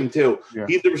 I like him too. Yeah.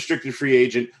 He's a restricted free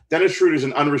agent. Dennis Schroeder's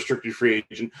an unrestricted free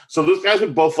agent. So those guys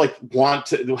would both want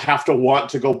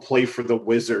to go play for the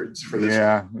Wizards for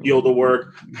this deal to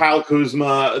work. Kyle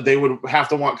Kuzma, they would have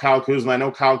to want Kyle Kuzma. I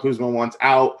know Kyle Kuzma wants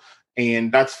out.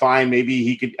 And that's fine. Maybe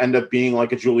he could end up being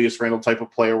like a Julius Randle type of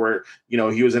player where, you know,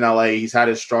 he was in LA, he's had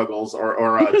his struggles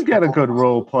or you could get a good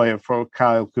role player for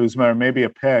Kyle Kuzma or maybe a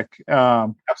pick.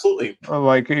 Absolutely.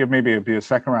 Like maybe it'd be a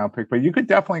second round pick, but you could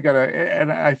definitely get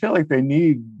and I feel like they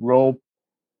need role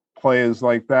players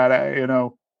like that. You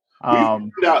know,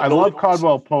 I love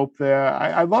Caldwell Pope there.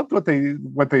 I loved what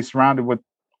they surrounded with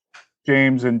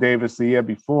James and Davis the year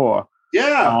before.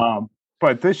 Yeah.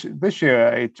 But this year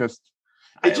it just,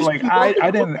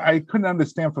 I couldn't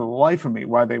understand for the life of me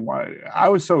why they wanted. I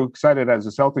was so excited as a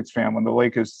Celtics fan when the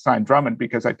Lakers signed Drummond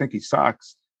because I think he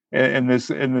sucks in this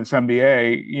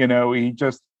NBA. You know, he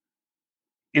just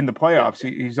in the playoffs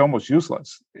he's almost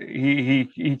useless.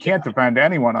 He can't defend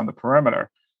anyone on the perimeter,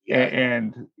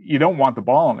 and you don't want the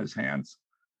ball in his hands.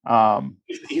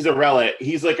 He's a relic.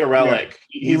 He's like a relic.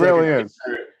 Yeah, he really is.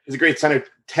 He's a great center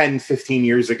 10, 15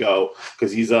 years ago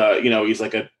because he's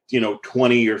like a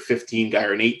 20 or 15 guy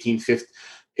or an 18,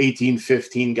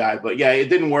 15 guy. But yeah, it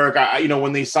didn't work.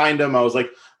 When they signed him, I was like,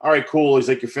 all right, cool. He's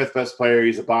like your fifth best player.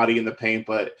 He's a body in the paint,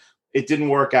 but it didn't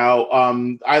work out.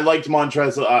 I liked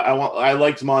Montrezl. I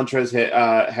liked Montrezl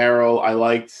Harrell. I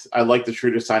liked the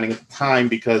Schroeder signing at the time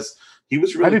because he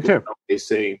was really good in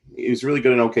OKC. He was really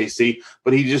good in OKC,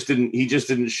 but he just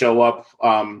didn't show up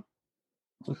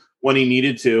when he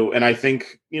needed to. And I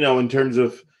think, in terms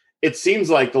of, it seems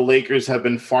like the Lakers have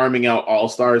been farming out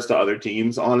all-stars to other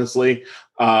teams, honestly,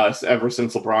 ever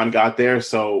since LeBron got there.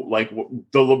 So, like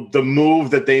the move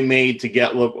that they made to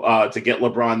get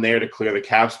LeBron there to clear the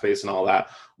cap space and all that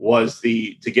was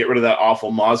to get rid of that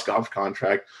awful Mozgov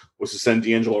contract, was to send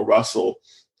D'Angelo Russell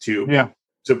to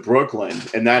Brooklyn,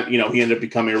 and that he ended up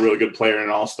becoming a really good player and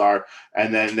an all-star.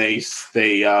 And then they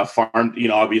farmed.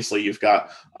 Obviously you've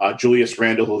got Julius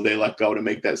Randle, who they let go to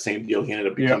make that same deal. He ended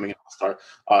up becoming an all-star.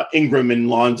 Ingram and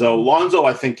Lonzo,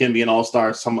 I think, can be an all-star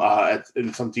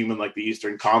in some team in like the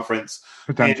Eastern Conference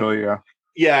potentially.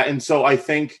 And so I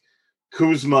think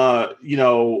Kuzma,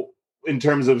 in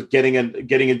terms of getting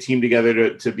a team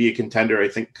together to be a contender, I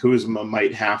think Kuzma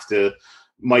might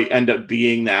end up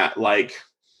being that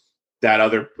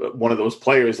other one of those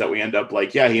players that we end up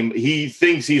he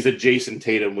thinks he's a Jason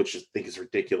Tatum, which I think is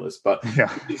ridiculous, but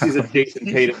he's a Jason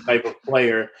Tatum type of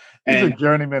player. He's a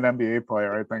journeyman NBA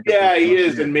player, I think. Yeah, he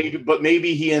is, and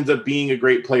maybe he ends up being a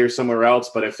great player somewhere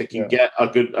else. But if it can get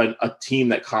a team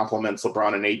that complements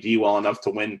LeBron and AD well enough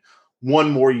to win one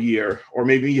more year, or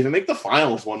maybe even make the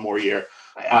finals one more year,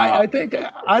 I think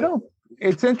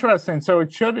It's interesting. So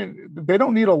they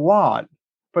don't need a lot.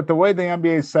 But the way the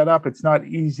NBA is set up, it's not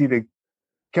easy to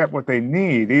get what they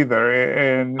need either.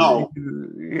 And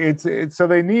so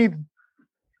they need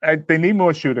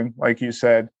more shooting, like you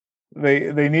said.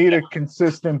 They need a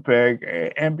consistent big,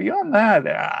 and beyond that,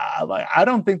 I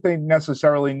don't think they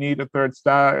necessarily need a third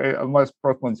star unless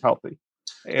Brooklyn's healthy.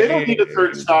 They don't need a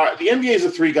third star. The NBA is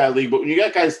a 3-guy league, but when you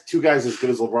got two guys as good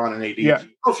as LeBron and AD, I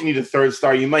don't know if you need a third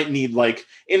star. You might need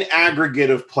an aggregate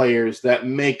of players that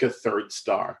make a third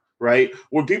star. Right?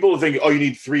 When people think, you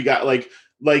need 3 guys,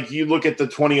 like you look at the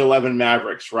 2011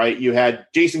 Mavericks, right? You had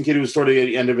Jason Kidd, who was sort of at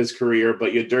the end of his career,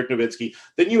 but you had Dirk Nowitzki.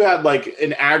 Then you had like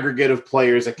an aggregate of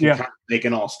players that can kind of make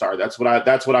an all-star. That's what I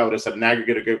would have said. An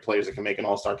aggregate of good players that can make an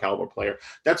all-star caliber player.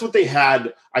 That's what they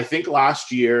had, I think,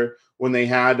 last year when they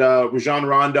had Rajon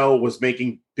Rondo was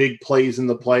making big plays in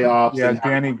the playoffs. Yeah,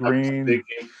 Danny Green.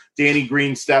 Danny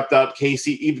Green stepped up.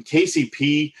 Even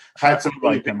KCP had some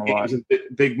really big games and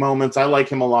big moments. I like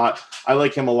him a lot. I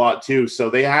like him a lot too. So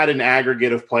they had an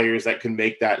aggregate of players that can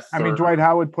make that. I mean, Dwight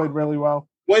Howard played really well.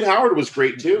 Dwight Howard was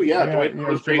great too. Yeah, Dwight Howard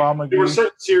was great. There were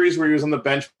certain series where he was on the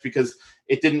bench because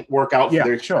it didn't work out for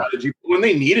their strategy. When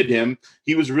they needed him,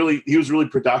 he was really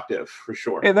productive for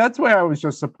sure. And that's why I was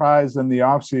just surprised in the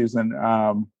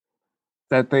offseason.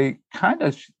 That they kind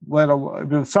of let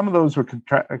some of those were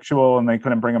contractual and they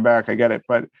couldn't bring them back. I get it,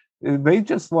 but they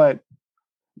just let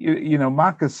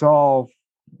Marc Gasol,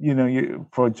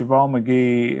 for JaVale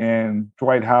McGee and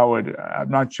Dwight Howard. I'm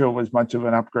not sure it was much of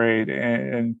an upgrade,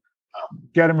 and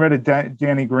getting rid of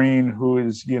Danny Green, who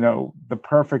is the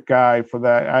perfect guy for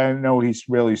that. I know he's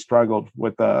really struggled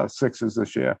with the Sixers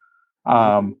this year,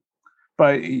 but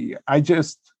I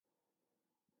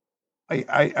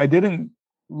didn't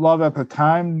love at the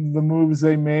time the moves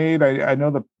they made. I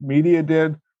know the media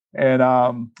did, and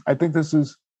I think this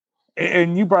is.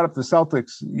 And you brought up the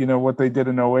Celtics, what they did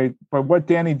in 2008, but what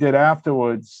Danny did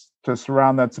afterwards to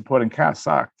surround that supporting cast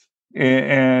sucked.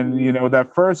 And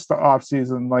that first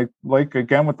offseason, like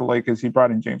again with the Lakers, he brought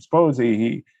in James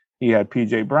Posey. He had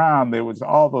PJ Brown. There was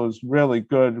all those really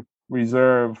good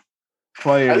reserve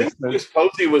players. I think James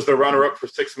Posey was the runner-up for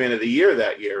Sixth Man of the Year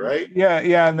that year, right?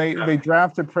 Yeah, and they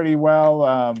drafted pretty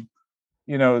well.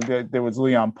 There was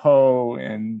Leon Poe,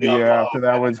 and the year after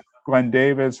that was Glenn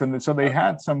Davis, and so they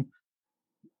had some.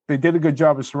 They did a good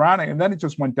job of surrounding, and then it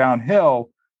just went downhill,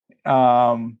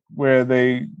 where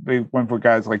they went for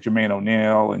guys like Jermaine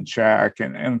O'Neal and Shaq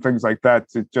and things like that.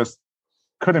 It just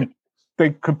couldn't.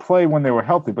 They could play when they were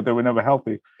healthy, but they were never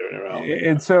healthy.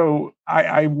 And so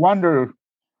I wonder,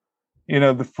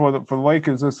 for the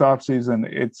Lakers this offseason,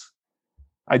 it's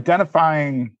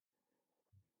identifying,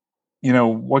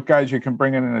 what guys you can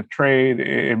bring in a trade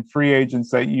and free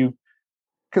agents that you.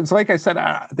 Because, like I said,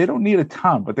 they don't need a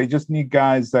ton, but they just need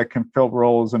guys that can fill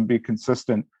roles and be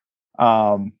consistent.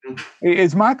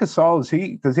 Is Marc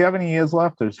Gasol? Does he have any years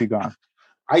left, or is he gone?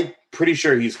 I'm pretty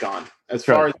sure he's gone. As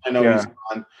far as I know, he's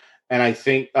gone. And I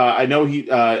think I know he.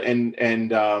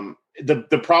 The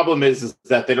problem is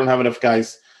that they don't have enough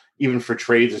guys, even for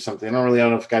trades or something. They don't really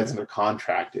have enough guys under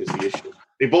contract. Is the issue?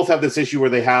 They both have this issue where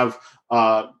they have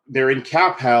they're in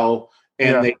cap hell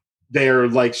and they're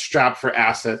like strapped for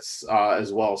assets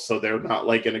as well. So they're not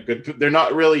like they're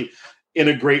not really in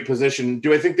a great position.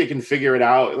 Do I think they can figure it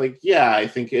out? I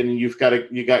think, and you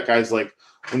got guys like,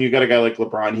 when you got a guy like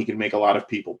LeBron, he can make a lot of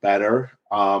people better.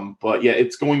 But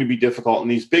it's going to be difficult. And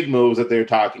these big moves that they're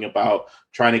talking about,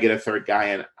 trying to get a third guy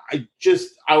in,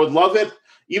 I would love it.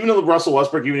 Even though Russell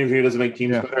Westbrook, even if he doesn't make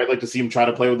teams better, I'd like to see him try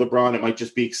to play with LeBron. It might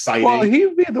just be exciting. Well, he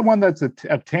would be the one that's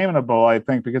obtainable, I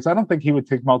think, because I don't think he would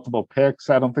take multiple picks.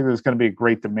 I don't think there's going to be a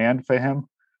great demand for him.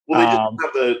 Well,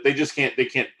 they just can't.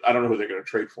 I don't know who they're going to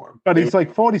trade for him. But he's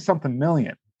like 40-something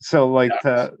million. So,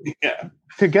 to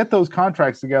get those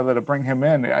contracts together to bring him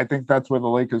in, I think that's where the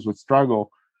Lakers would struggle.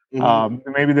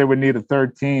 Mm-hmm. Maybe they would need a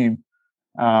third team.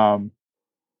 And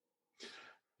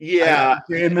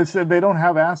they don't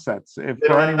have assets.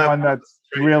 For anyone that's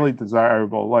really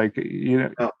desirable,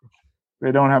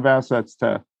 they don't have assets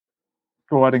to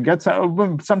go out and get.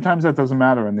 Sometimes that doesn't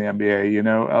matter in the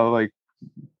NBA.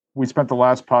 We spent the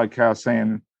last podcast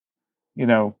saying,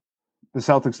 the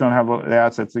Celtics don't have the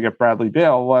assets to get Bradley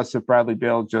Beal, unless if Bradley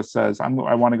Beal just says, I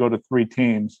want to go to 3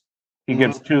 teams. He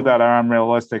gets 2 that are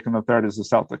unrealistic, and the third is the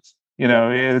Celtics.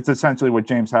 It's essentially what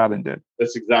James Harden did.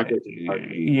 That's exactly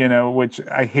which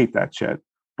I hate that shit.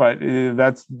 But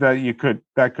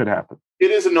that could happen.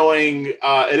 It is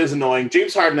annoying.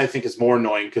 James Harden, I think, is more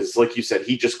annoying because, like you said,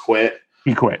 he just quit.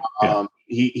 He quit.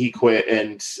 He quit,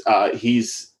 and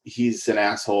he's an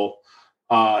asshole.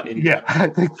 I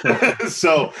think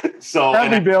so. so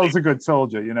Bradley Beal's a good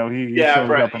soldier, he shows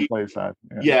up and plays that.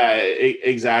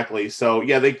 Exactly. So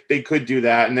they could do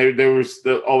that, and there was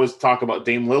always talk about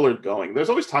Dame Lillard going. There's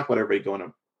always talk about everybody going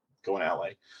to LA,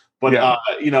 but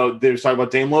there's talk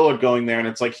about Dame Lillard going there, and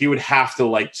it's like he would have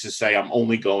to to say, I'm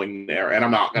only going there, and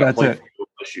I'm not going to play for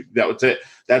you. That's it.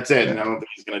 Yeah. And I don't think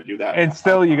he's going to do that. And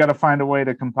still, you got to find a way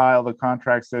to compile the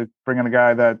contracts to bring in a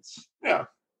guy that's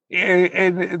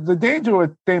And the danger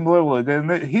with Dame Lillard,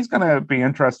 and he's going to be an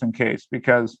interesting case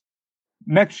because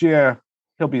next year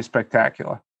he'll be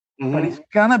spectacular, but he's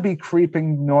going to be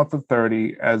creeping north of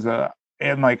 30 as a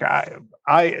And like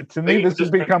to me, this has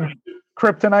become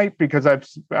kryptonite because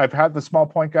I've had the small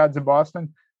point guards in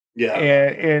Boston. Yeah.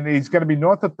 And he's going to be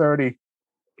north of 30,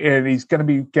 and he's going to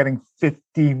be getting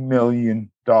 $50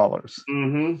 million.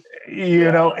 Mm-hmm.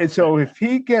 You know, and so if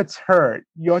he gets hurt,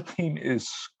 your team is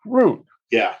screwed.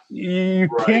 Yeah. You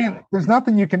can't, there's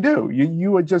nothing you can do.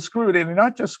 You are just screwed. And you're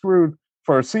not just screwed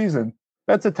for a season.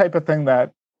 That's the type of thing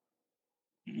that,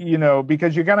 you know,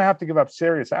 because you're going to have to give up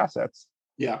serious assets.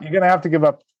 Yeah. You're going to have to give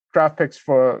up draft picks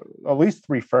for at least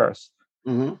 3 firsts.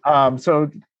 Mm-hmm.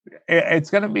 So it's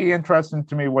going to be interesting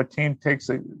to me what team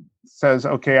says,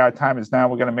 okay, our time is now.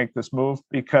 We're going to make this move,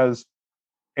 because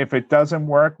if it doesn't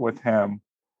work with him,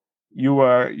 you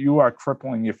are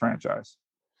crippling your franchise.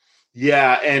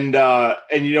 Yeah, and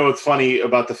you know what's funny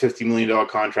about the $50 million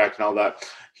contract and all that?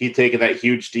 He'd taken that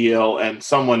huge deal, and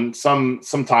some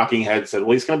talking head said,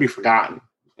 well, he's going to be forgotten,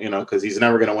 you know, because he's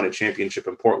never going to win a championship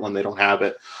in Portland. They don't have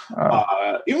it.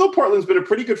 Even though Portland's been a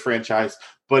pretty good franchise,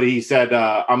 but he said,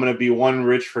 I'm going to be one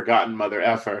rich, forgotten mother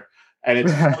effer. And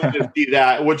it's funny to see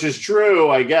that, which is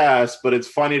true, I guess, but it's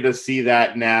funny to see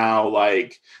that now,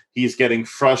 like, he's getting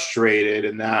frustrated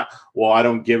and that, well, I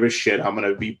don't give a shit. I'm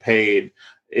going to be paid.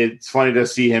 It's funny to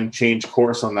see him change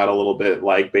course on that a little bit,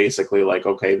 like basically like,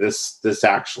 okay, this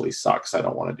actually sucks. I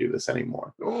don't want to do this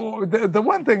anymore. The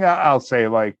one thing I'll say,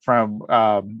 like, from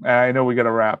I know we got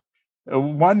to wrap.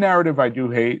 One narrative I do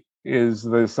hate is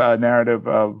this narrative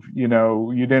of, you know,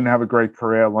 you didn't have a great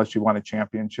career unless you won a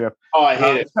championship. Oh, I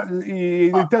hate it.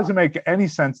 It doesn't make any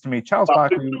sense to me. Charles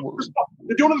Barkley.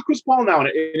 They're doing it with Chris Paul now.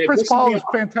 And Chris Paul is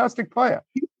a fantastic player.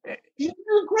 He's an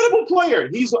incredible player.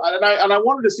 And I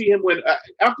wanted to see him win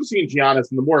after seeing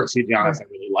Giannis, and the more I see Giannis, I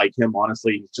really like him.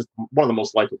 Honestly, he's just one of the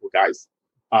most likable guys.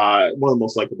 One of the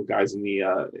most likable guys in the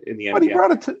NBA. But he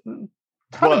brought a ton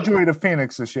of joy to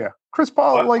Phoenix this year. Chris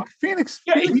Paul, like Phoenix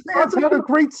fans had a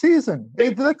great season.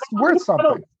 That's worth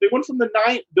something. They went from the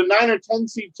 9 or 10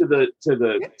 seed to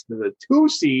the 2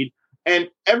 seed, and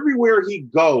everywhere he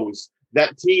goes,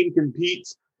 that team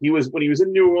competes. When he was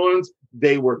in New Orleans,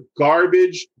 they were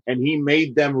garbage, and he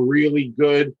made them really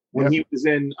good. When he was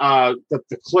in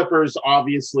the Clippers,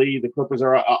 obviously the Clippers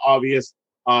are obvious,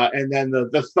 and then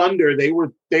the Thunder, they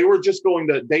were just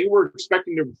they were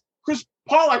expecting to. Chris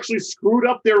Paul actually screwed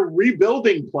up their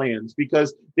rebuilding plans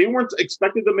because they weren't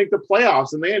expected to make the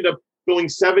playoffs, and they ended up going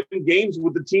 7 games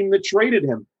with the team that traded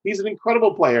him. He's an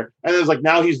incredible player, and it's like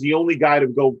now he's the only guy to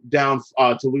go down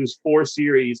to lose 4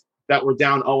 series that were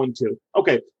down 0-2.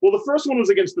 Okay, well, the first one was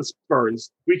against the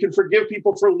Spurs. We can forgive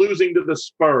people for losing to the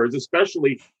Spurs,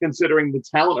 especially considering the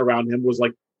talent around him was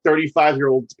like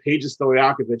 35-year-old Peja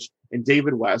Stojakovic and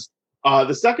David West.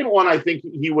 The second one, I think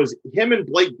him and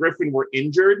Blake Griffin were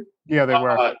injured. Yeah, they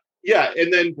were.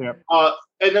 And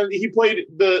then he played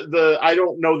I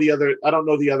don't know the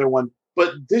other one,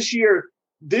 but this year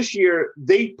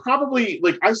they probably,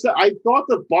 like I said, I thought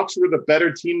the Bucks were the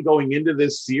better team going into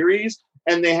this series,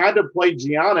 and they had to play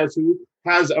Giannis, who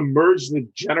has emerged the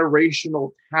generational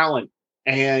talent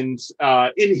and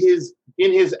in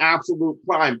his absolute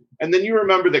prime. And then you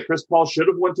remember that Chris Paul should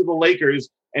have went to the Lakers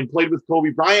and played with Kobe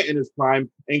Bryant in his prime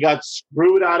and got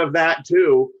screwed out of that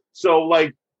too. So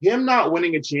like him not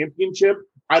winning a championship,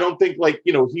 I don't think, like,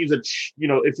 you know, if you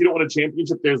don't win a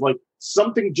championship, there's like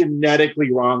something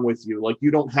genetically wrong with you. Like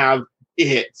you don't have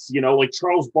it, you know, like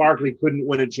Charles Barkley couldn't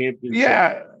win a championship.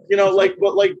 Yeah. You know, like,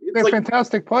 but like, they're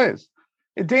fantastic players.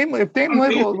 If Dame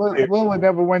Lillard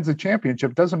never wins a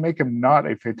championship, doesn't make him not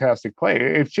a fantastic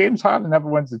player. If James Harden never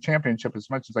wins the championship, as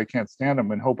much as I can't stand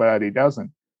him and hope that he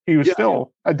doesn't, he was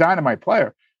still a dynamite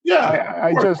player.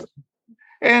 Yeah,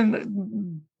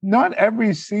 and not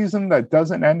every season that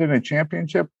doesn't end in a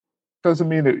championship doesn't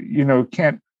mean that, you know,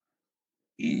 can't.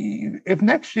 If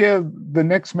next year the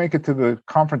Knicks make it to the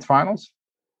conference finals,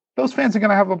 those fans are going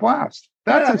to have a blast.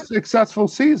 That's a successful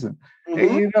season.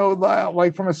 Mm-hmm. You know,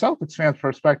 like from a Celtics fan's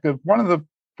perspective, one of the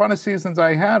funnest seasons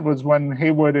I had was when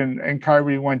Hayward and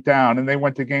Kyrie went down and they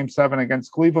went to Game 7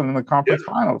 against Cleveland in the conference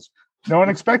finals. No one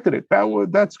expected it.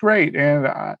 That's great. And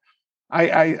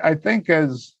I think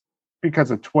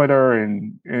because of Twitter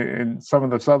and some of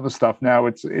this other stuff now,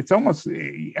 it's almost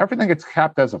everything gets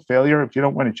capped as a failure if you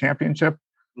don't win a championship,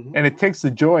 and it takes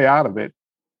the joy out of it.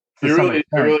 It really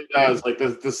does. Like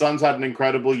the Suns had an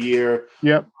incredible year.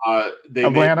 Yep.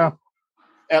 Atlanta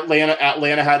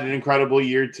had an incredible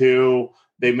year too.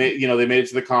 They made it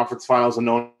to the conference finals, and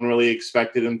no one really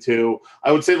expected them to.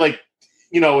 I would say, like,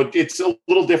 you know, it's a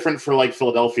little different for like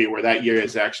Philadelphia, where that year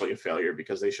is actually a failure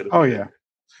because they should have. Oh yeah.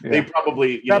 They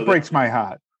probably breaks my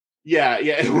heart. Yeah,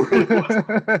 it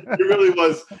really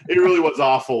was. It really was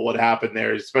awful what happened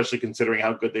there, especially considering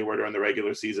how good they were during the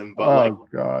regular season. But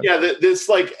God. Yeah, this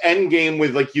like end game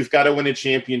with like you've got to win a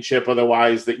championship,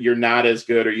 otherwise that you're not as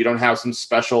good, or you don't have some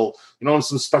special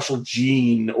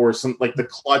gene or some like the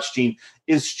clutch gene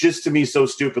is just to me so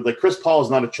stupid. Like Chris Paul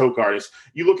is not a choke artist.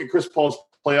 You look at Chris Paul's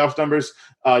playoff numbers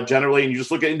generally, and you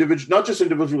just look at not just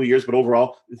individual years, but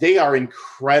overall, they are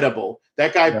incredible.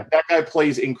 That guy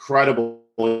plays incredible.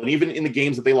 And even in the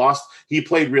games that they lost, he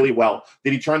played really well.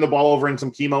 Did he turn the ball over in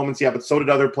some key moments? Yeah, but so did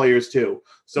other players too.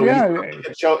 So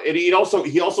he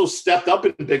also stepped up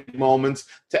in big moments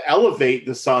to elevate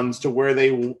the Suns to where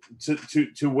they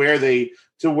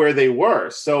where they were.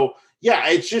 So yeah,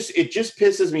 it just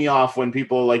pisses me off when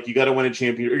people like you got to win a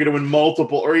champion, you're going to win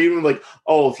multiple, or even like,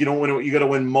 oh, if you don't win it, you got to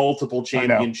win multiple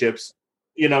championships.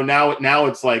 Now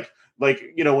it's like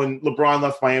when LeBron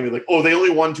left Miami, like, oh, they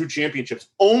only won 2 championships.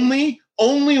 Only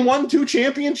won 2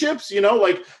 championships.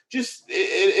 Just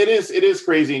it is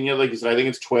crazy. And like you said, I think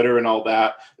it's Twitter and all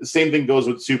that. The same thing goes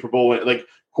with Super Bowl. Like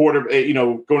going to the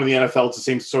NFL, it's the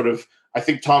same sort of. I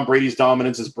think Tom Brady's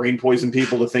dominance has brain poisoned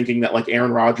people to thinking that like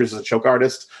Aaron Rodgers is a choke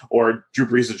artist or Drew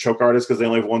Brees is a choke artist because they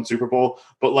only have 1 Super Bowl.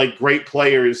 But like great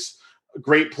players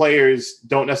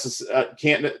don't necessarily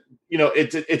can't.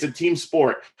 It's a team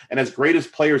sport, and as great as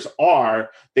players are,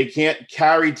 they can't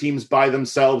carry teams by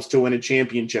themselves to win a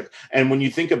championship. And when you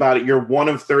think about it, you're one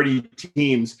of 30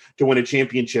 teams to win a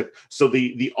championship, so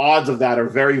the odds of that are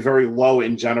very, very low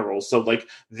in general. So like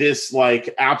this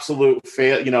like absolute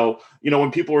fail.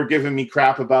 When people were giving me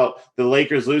crap about the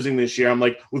Lakers losing this year, I'm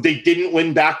like, well, they didn't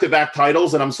win back-to-back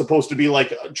titles, and I'm supposed to be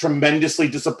like tremendously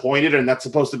disappointed, and that's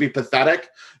supposed to be pathetic.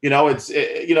 I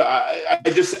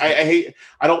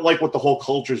don't like what the whole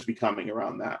culture is becoming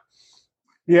around that.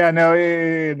 Yeah, no,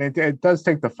 it does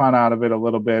take the fun out of it a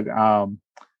little bit.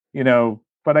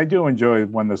 But I do enjoy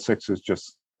when the Sixers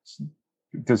just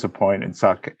disappoint and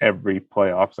suck every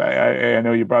playoffs. I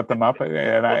know you brought them up,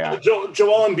 and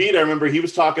Joel Embiid, I remember he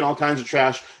was talking all kinds of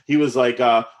trash. He was like,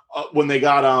 when they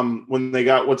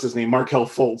got what's his name, Markelle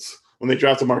Fultz. When they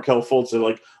drafted Markelle Fultz, they're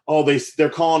like, oh, they're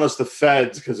calling us the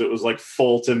Feds because it was like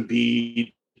Fultz,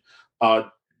 Embiid,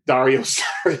 Dario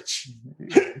Saric,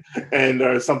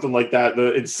 and something like that.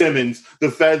 It's Simmons. The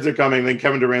Feds are coming. Then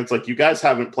Kevin Durant's like, you guys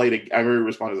haven't played I remember he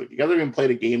responded like, you guys haven't even played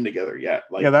a game together yet.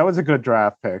 Like, yeah, that was a good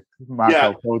draft pick.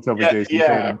 Markelle Fultz over Jason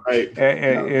Tatum. Right.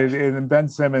 And Ben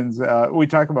Simmons. We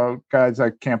talk about guys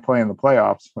that can't play in the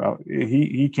playoffs. Well,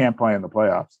 he can't play in the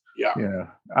playoffs. Yeah.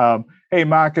 Hey,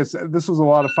 Marcus, this was a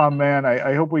lot of fun, man.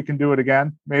 I hope we can do it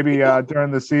again, maybe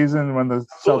during the season when the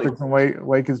Celtics and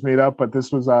Lakers meet up. But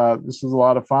this was a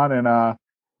lot of fun, and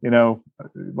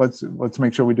let's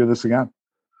make sure we do this again.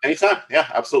 Anytime. Yeah,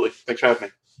 absolutely. Thanks for having me.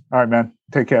 All right, man.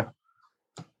 Take care.